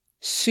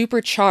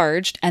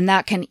supercharged, and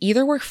that can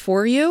either work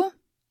for you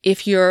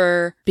if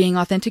you're being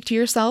authentic to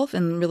yourself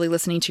and really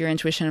listening to your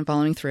intuition and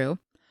following through,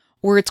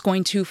 or it's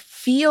going to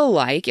feel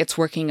like it's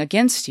working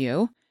against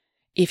you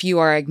if you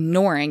are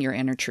ignoring your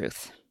inner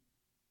truth.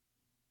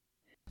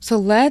 So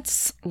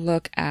let's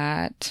look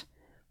at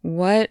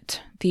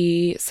what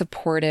the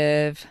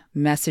supportive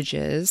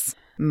messages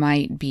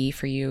might be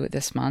for you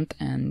this month.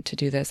 And to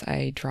do this,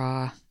 I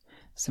draw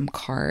some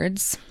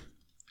cards.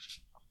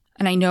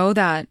 And I know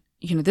that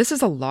this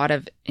is a lot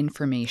of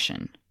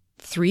information.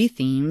 3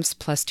 themes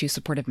plus 2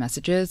 supportive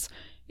messages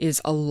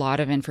is a lot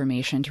of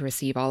information to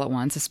receive all at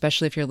once,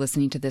 especially if you're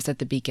listening to this at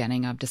the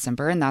beginning of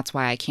December. And that's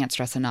why I can't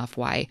stress enough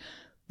why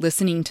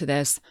listening to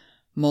this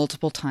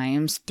multiple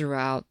times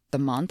throughout the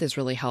month is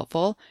really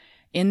helpful.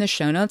 In the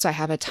show notes, I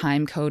have a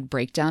time code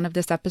breakdown of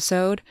this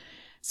episode.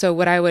 So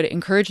what I would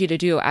encourage you to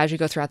do as you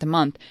go throughout the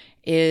month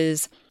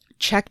is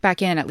check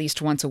back in at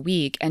least once a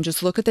week and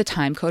just look at the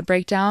time code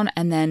breakdown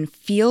and then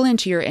feel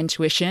into your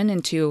intuition,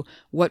 into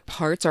what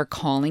parts are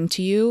calling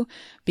to you,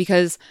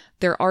 because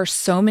there are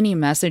so many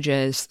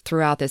messages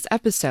throughout this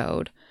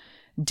episode.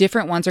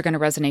 Different ones are going to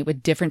resonate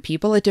with different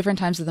people at different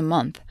times of the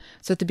month.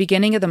 So at the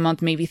beginning of the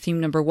month, maybe theme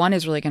number 1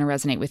 is really going to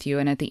resonate with you.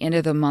 And at the end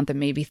of the month, it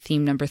may be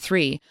theme number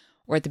 3.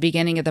 Or at the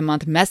beginning of the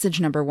month, message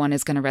number 1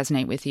 is going to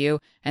resonate with you.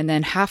 And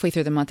then halfway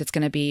through the month, it's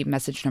going to be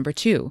message number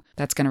 2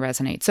 that's going to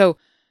resonate. So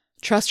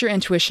trust your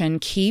intuition,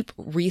 keep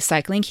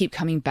recycling, keep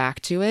coming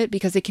back to it,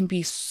 because it can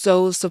be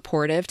so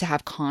supportive to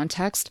have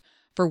context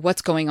for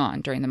what's going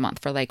on during the month,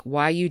 for like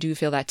why you do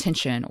feel that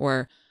tension,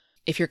 or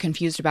if you're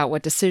confused about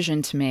what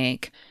decision to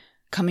make.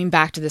 Coming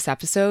back to this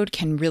episode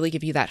can really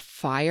give you that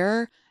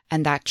fire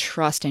and that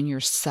trust in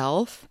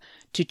yourself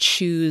to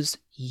choose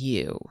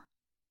you.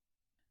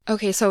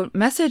 Okay, so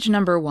message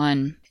number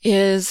 1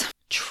 is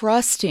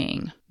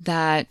trusting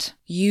that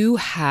you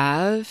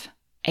have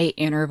an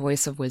inner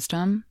voice of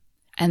wisdom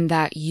and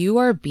that you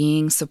are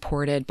being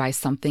supported by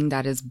something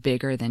that is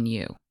bigger than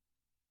you.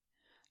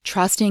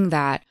 Trusting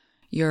that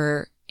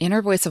your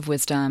inner voice of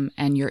wisdom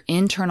and your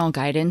internal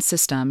guidance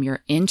system,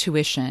 your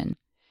intuition,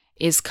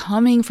 is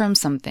coming from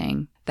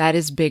something that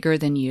is bigger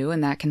than you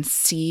and that can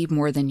see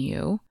more than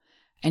you,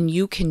 and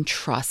you can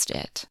trust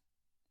it.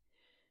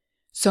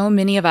 So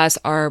many of us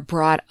are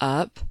brought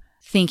up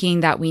thinking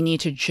that we need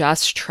to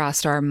just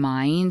trust our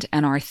mind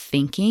and our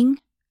thinking,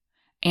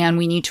 and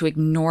we need to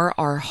ignore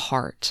our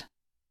heart.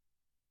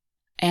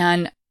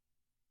 And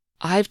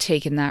I've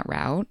taken that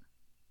route,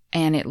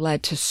 and it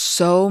led to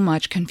so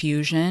much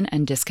confusion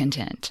and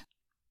discontent.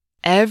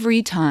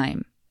 Every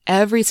time,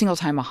 every single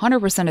time,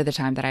 100% of the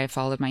time that I have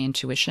followed my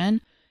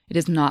intuition, it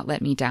has not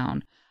let me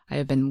down. I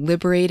have been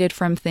liberated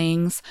from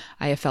things.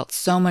 I have felt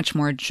so much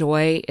more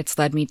joy. It's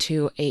led me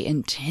to an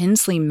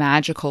intensely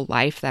magical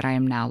life that I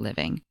am now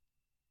living.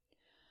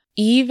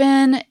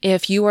 Even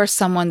if you are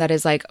someone that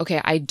is like,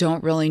 okay, I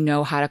don't really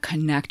know how to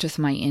connect with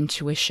my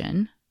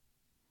intuition,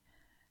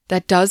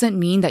 that doesn't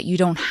mean that you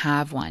don't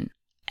have one.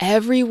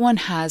 Everyone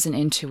has an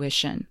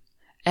intuition.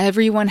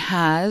 Everyone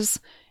has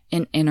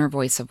an inner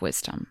voice of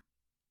wisdom.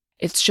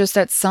 It's just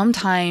that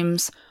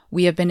sometimes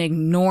we have been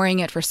ignoring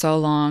it for so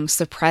long,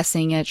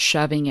 suppressing it,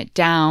 shoving it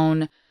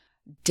down,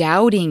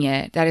 doubting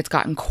it, that it's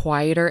gotten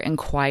quieter and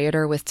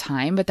quieter with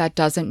time, but that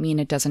doesn't mean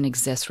it doesn't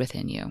exist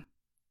within you.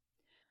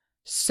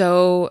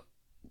 So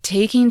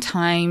taking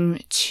time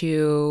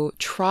to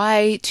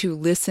try to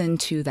listen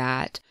to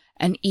that,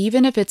 and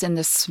even if it's in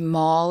the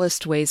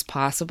smallest ways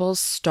possible,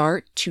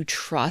 start to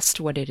trust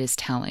what it is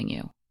telling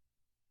you.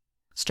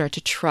 Start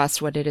to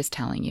trust what it is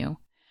telling you,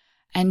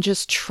 and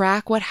just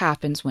track what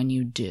happens when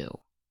you do.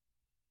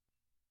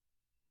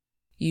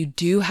 You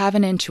do have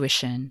an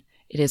intuition.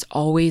 It is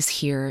always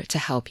here to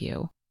help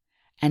you,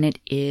 and it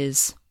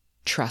is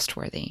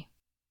trustworthy.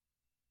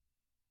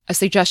 A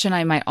suggestion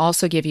I might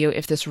also give you,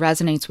 if this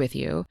resonates with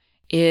you,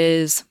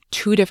 is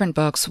 2 different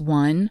books.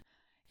 One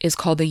is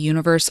called The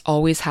Universe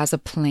Always Has a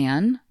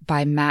Plan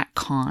by Matt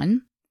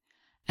Kahn.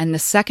 And the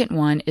second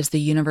one is The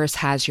Universe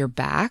Has Your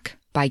Back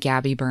by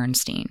Gabby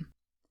Bernstein.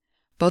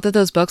 Both of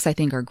those books I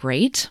think are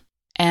great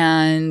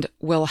and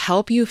will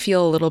help you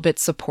feel a little bit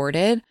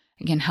supported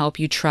and can help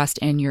you trust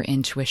in your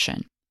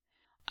intuition.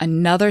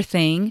 Another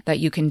thing that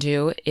you can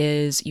do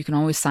is you can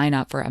always sign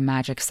up for a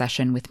magic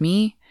session with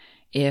me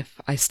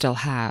if I still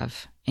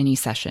have any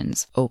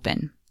sessions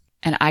open.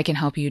 And I can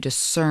help you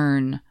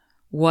discern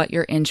what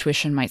your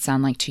intuition might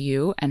sound like to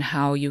you and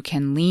how you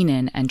can lean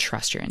in and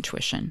trust your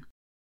intuition.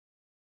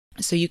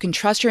 So you can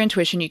trust your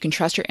intuition, you can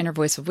trust your inner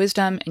voice of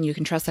wisdom, and you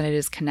can trust that it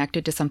is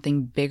connected to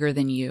something bigger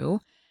than you.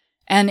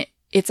 And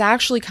it's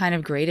actually kind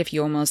of great if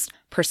you almost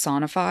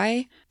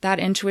personify that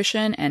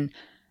intuition and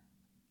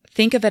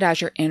think of it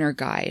as your inner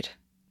guide.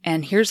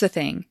 And here's the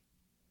thing.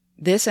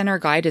 This inner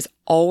guide is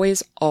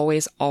always,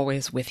 always,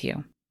 always with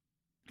you.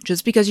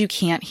 Just because you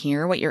can't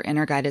hear what your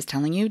inner guide is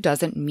telling you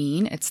doesn't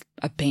mean it's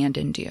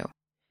abandoned you.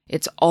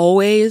 It's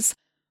always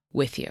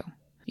with you.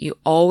 You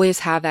always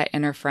have that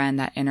inner friend,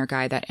 that inner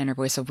guide, that inner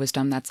voice of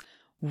wisdom that's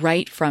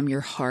right from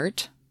your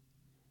heart.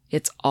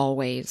 It's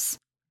always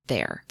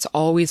there. It's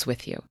always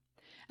with you.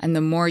 And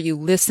the more you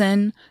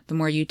listen, the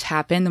more you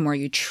tap in, the more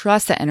you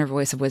trust that inner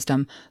voice of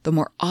wisdom, the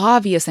more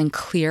obvious and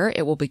clear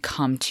it will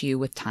become to you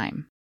with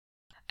time.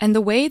 And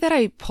the way that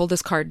I pulled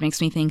this card makes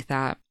me think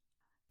that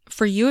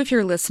for you, if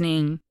you're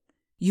listening,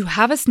 you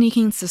have a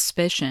sneaking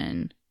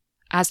suspicion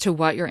as to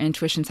what your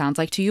intuition sounds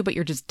like to you, but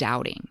you're just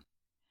doubting.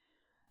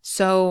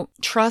 So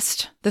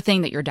trust the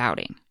thing that you're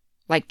doubting.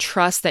 Like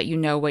trust that you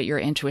know what your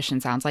intuition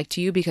sounds like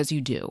to you because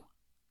you do.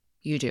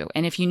 You do.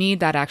 And if you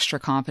need that extra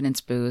confidence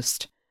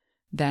boost,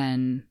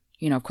 then,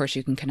 of course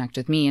you can connect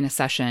with me in a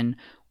session,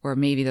 or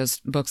maybe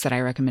those books that I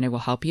recommended will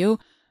help you.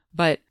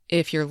 But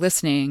if you're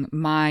listening,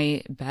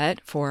 my bet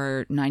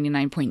for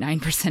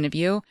 99.9% of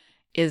you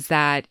is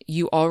that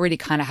you already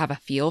kind of have a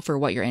feel for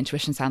what your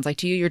intuition sounds like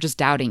to you. You're just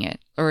doubting it,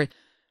 or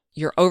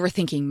your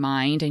overthinking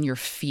mind and your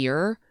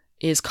fear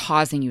is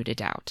causing you to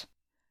doubt.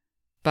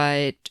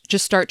 But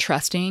just start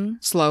trusting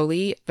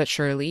slowly but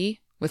surely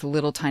with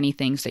little tiny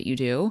things that you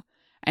do,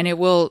 and it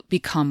will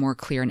become more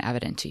clear and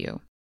evident to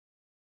you.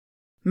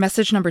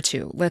 Message number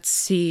 2. Let's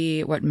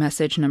see what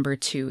message number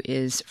 2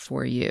 is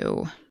for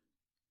you.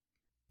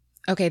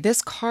 Okay,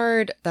 this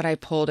card that I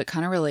pulled, it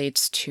kind of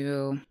relates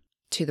to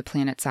the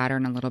planet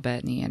Saturn a little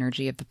bit and the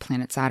energy of the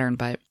planet Saturn.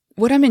 But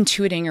what I'm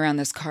intuiting around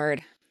this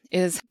card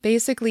is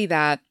basically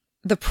that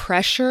the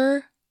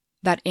pressure,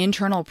 that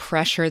internal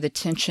pressure, the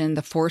tension,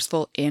 the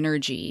forceful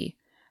energy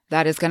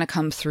that is going to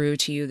come through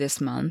to you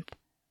this month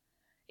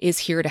is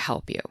here to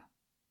help you.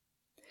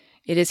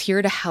 It is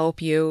here to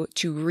help you,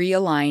 to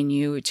realign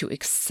you, to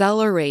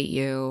accelerate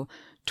you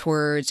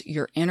towards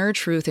your inner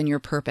truth and your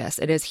purpose.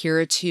 It is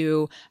here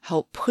to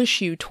help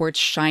push you towards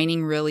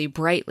shining really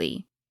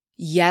brightly.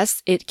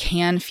 Yes, it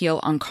can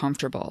feel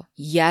uncomfortable.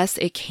 Yes,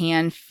 it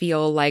can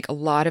feel like a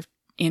lot of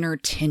inner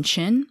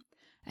tension.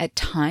 At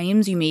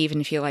times, you may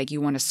even feel like you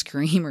want to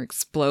scream or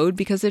explode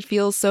because it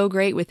feels so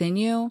great within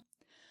you.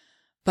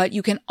 But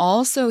you can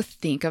also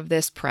think of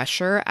this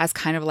pressure as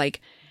kind of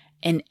like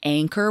an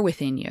anchor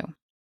within you.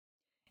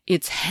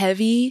 It's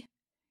heavy,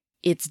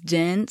 it's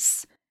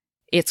dense,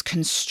 it's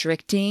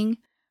constricting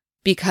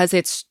because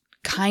it's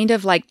kind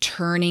of like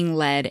turning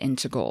lead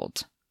into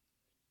gold.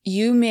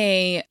 You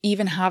may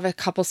even have a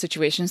couple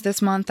situations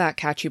this month that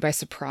catch you by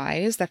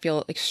surprise, that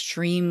feel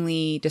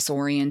extremely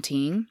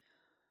disorienting,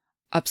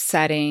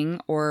 upsetting,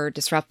 or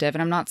disruptive.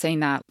 And I'm not saying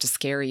that to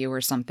scare you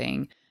or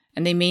something.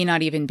 And they may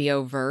not even be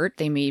overt.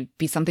 They may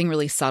be something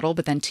really subtle,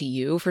 but then to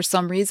you, for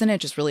some reason, it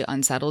just really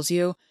unsettles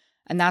you.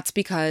 And that's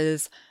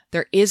because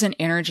there is an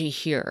energy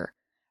here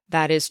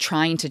that is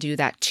trying to do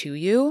that to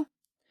you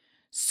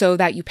so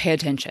that you pay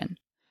attention,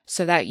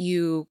 so that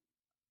you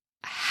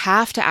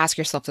have to ask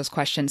yourself those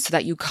questions, so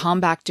that you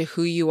come back to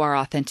who you are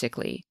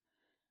authentically,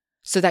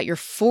 so that you're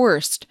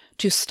forced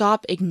to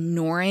stop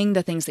ignoring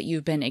the things that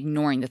you've been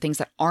ignoring, the things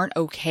that aren't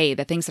okay,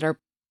 the things that are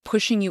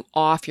pushing you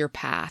off your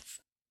path,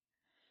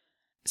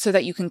 so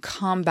that you can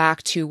come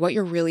back to what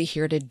you're really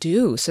here to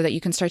do, so that you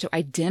can start to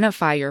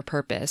identify your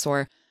purpose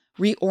or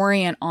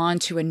reorient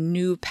onto a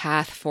new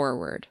path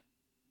forward.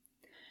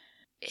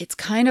 It's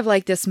kind of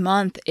like this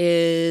month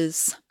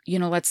is,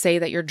 let's say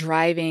that you're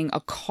driving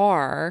a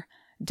car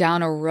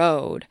down a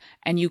road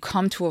and you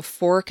come to a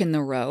fork in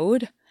the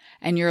road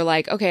and you're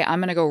like, okay, I'm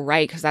going to go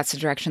right because that's the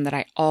direction that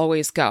I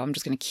always go. I'm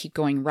just going to keep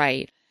going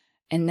right.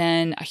 And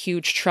then a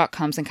huge truck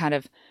comes and kind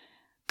of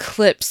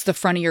clips the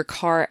front of your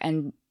car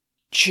and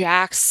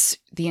jacks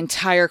the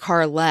entire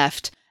car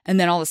left. And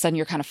then all of a sudden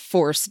you're kind of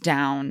forced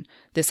down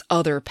this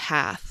other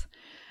path.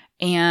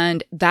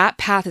 And that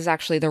path is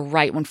actually the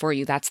right one for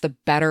you. That's the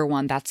better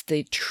one. That's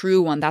the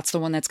true one. That's the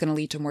one that's going to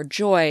lead to more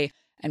joy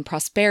and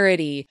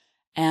prosperity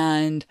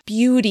and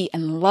beauty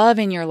and love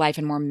in your life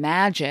and more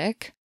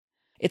magic.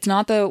 It's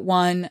not the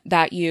one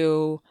that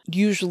you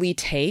usually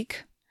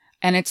take,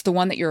 and it's the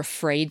one that you're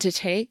afraid to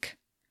take.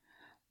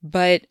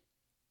 But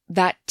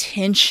that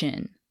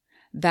tension,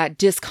 that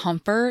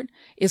discomfort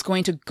is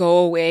going to go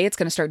away. It's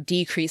going to start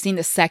decreasing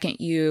the second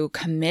you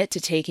commit to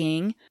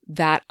taking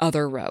that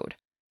other road.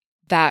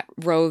 That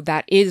road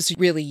that is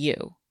really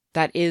you,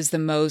 that is the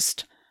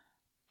most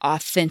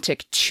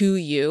authentic to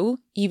you,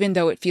 even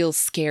though it feels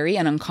scary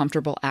and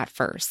uncomfortable at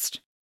first.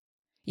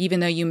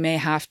 Even though you may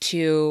have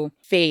to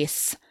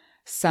face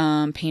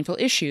some painful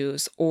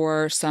issues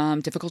or some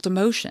difficult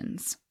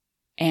emotions.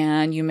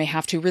 And you may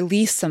have to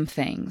release some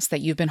things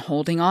that you've been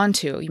holding on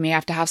to. You may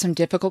have to have some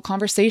difficult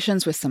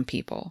conversations with some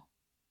people.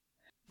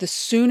 The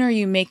sooner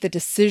you make the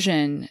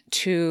decision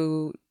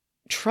to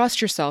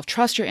trust yourself,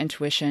 trust your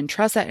intuition,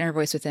 trust that inner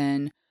voice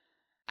within,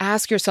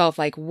 ask yourself,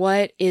 like,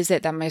 what is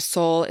it that my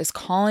soul is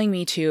calling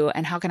me to,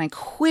 and how can I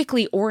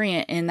quickly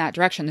orient in that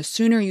direction? The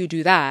sooner you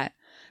do that,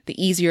 the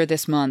easier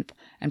this month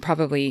and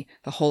probably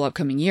the whole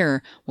upcoming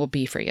year will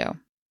be for you.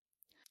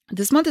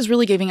 This month is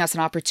really giving us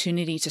an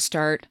opportunity to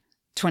start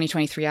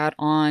 2023 out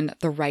on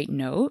the right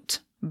note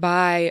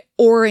by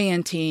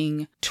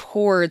orienting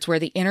towards where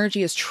the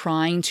energy is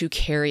trying to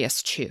carry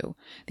us to.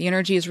 The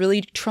energy is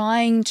really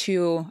trying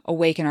to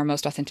awaken our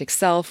most authentic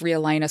self,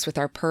 realign us with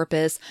our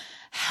purpose,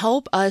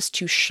 help us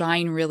to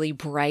shine really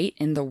bright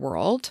in the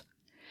world.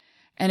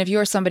 And if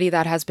you're somebody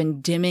that has been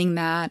dimming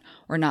that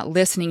or not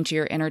listening to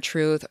your inner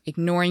truth,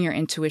 ignoring your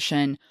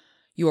intuition,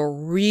 you're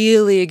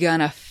really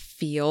gonna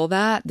feel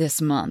that this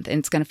month. And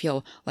it's going to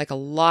feel like a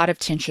lot of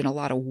tension, a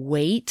lot of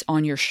weight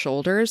on your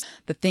shoulders.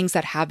 The things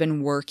that have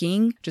been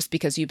working just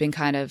because you've been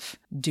kind of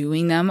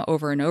doing them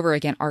over and over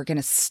again are going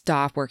to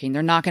stop working.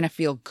 They're not going to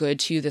feel good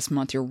to you this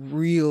month. You're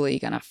really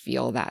going to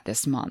feel that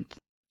this month.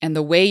 And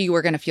the way you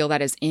are going to feel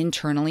that is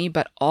internally,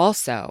 but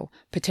also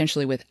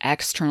potentially with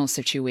external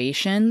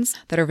situations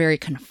that are very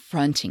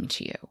confronting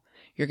to you.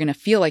 You're going to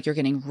feel like you're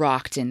getting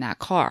rocked in that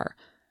car.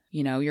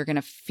 You know, you're going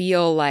to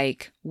feel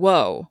like,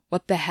 whoa,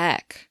 what the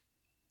heck?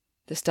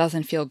 This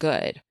doesn't feel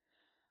good.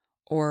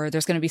 Or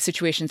there's going to be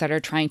situations that are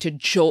trying to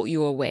jolt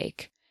you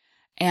awake.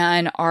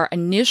 And our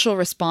initial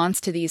response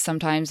to these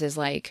sometimes is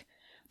like,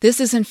 this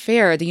isn't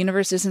fair. The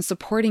universe isn't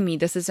supporting me.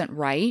 This isn't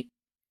right.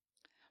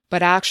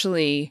 But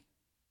actually,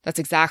 that's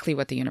exactly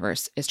what the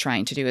universe is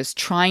trying to do, is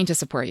trying to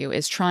support you,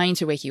 is trying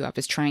to wake you up,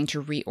 is trying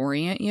to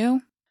reorient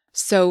you.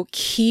 So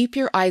keep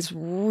your eyes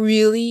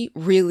really,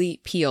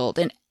 really peeled.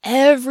 And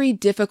every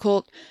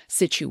difficult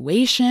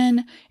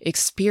situation,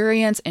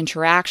 experience,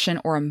 interaction,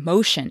 or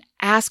emotion,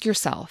 ask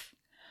yourself,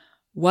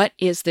 what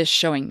is this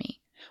showing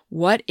me?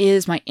 What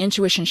is my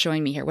intuition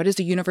showing me here? What is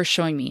the universe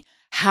showing me?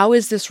 How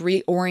is this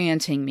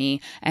reorienting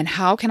me? And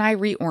how can I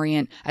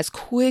reorient as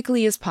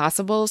quickly as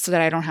possible so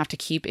that I don't have to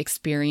keep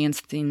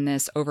experiencing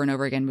this over and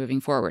over again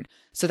moving forward?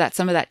 So that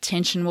some of that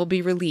tension will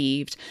be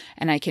relieved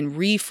and I can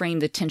reframe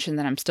the tension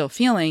that I'm still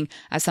feeling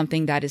as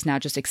something that is now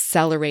just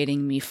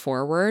accelerating me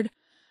forward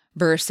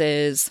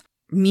versus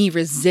me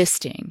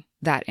resisting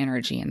that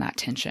energy and that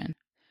tension.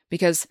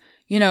 Because,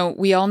 you know,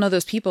 we all know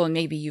those people, and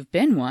maybe you've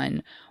been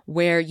one,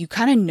 where you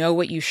kind of know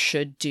what you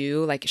should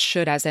do, like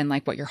should as in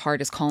like what your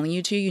heart is calling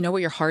you to. You know what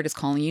your heart is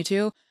calling you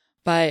to,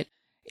 but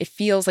it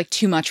feels like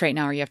too much right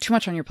now, or you have too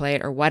much on your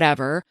plate or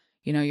whatever,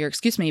 you know, your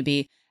excuse may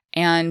be.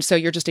 And so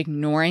you're just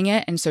ignoring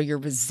it. And so you're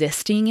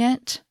resisting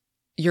it.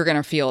 You're going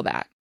to feel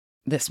that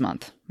this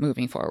month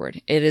moving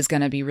forward. It is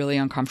going to be really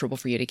uncomfortable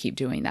for you to keep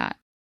doing that.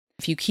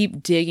 If you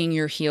keep digging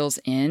your heels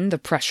in, the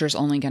pressure is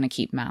only going to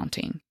keep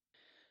mounting.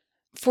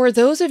 For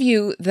those of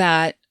you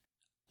that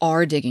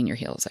are digging your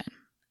heels in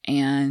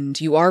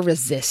and you are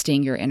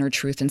resisting your inner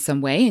truth in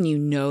some way, and you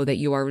know that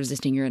you are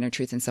resisting your inner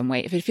truth in some way,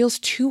 if it feels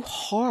too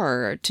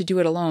hard to do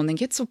it alone, then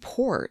get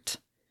support.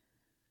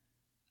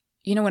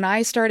 You know, when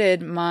I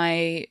started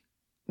my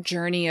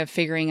journey of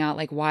figuring out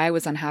like why I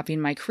was unhappy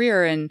in my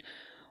career and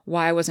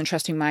why I wasn't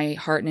trusting my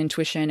heart and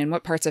intuition and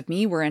what parts of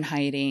me were in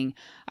hiding,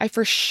 I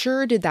for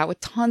sure did that with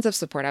tons of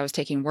support. I was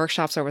taking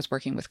workshops. I was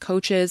working with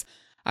coaches.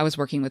 I was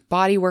working with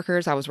body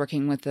workers. I was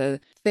working with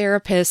a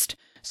therapist.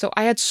 So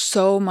I had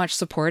so much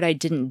support. I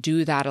didn't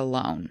do that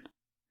alone.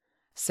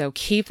 So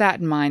keep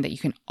that in mind, that you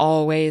can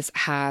always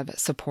have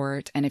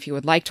support. And if you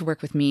would like to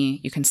work with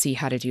me, you can see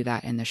how to do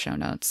that in the show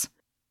notes.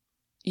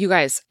 You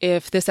guys,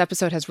 if this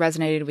episode has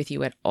resonated with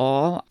you at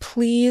all,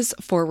 please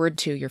forward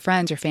to your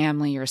friends, your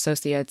family, your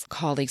associates,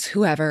 colleagues,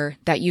 whoever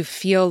that you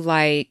feel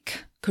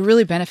like could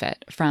really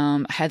benefit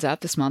from a heads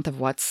up this month of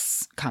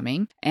what's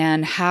coming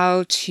and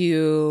how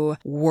to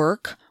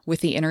work with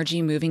the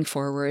energy moving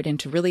forward and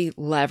to really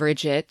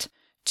leverage it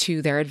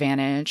to their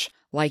advantage,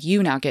 like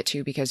you now get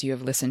to because you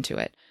have listened to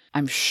it.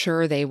 I'm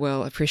sure they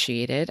will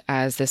appreciate it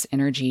as this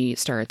energy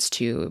starts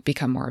to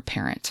become more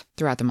apparent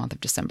throughout the month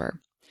of December.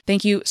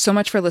 Thank you so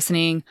much for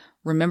listening.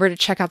 Remember to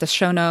check out the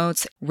show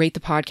notes, rate the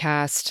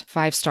podcast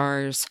 5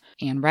 stars,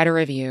 and write a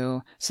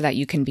review so that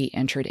you can be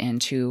entered in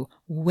to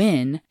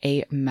win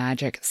a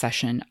magic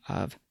session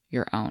of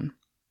your own.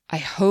 I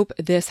hope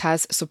this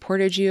has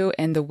supported you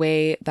in the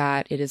way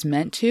that it is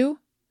meant to.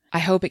 I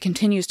hope it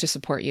continues to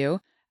support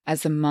you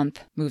as the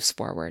month moves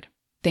forward.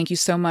 Thank you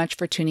so much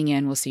for tuning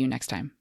in. We'll see you next time.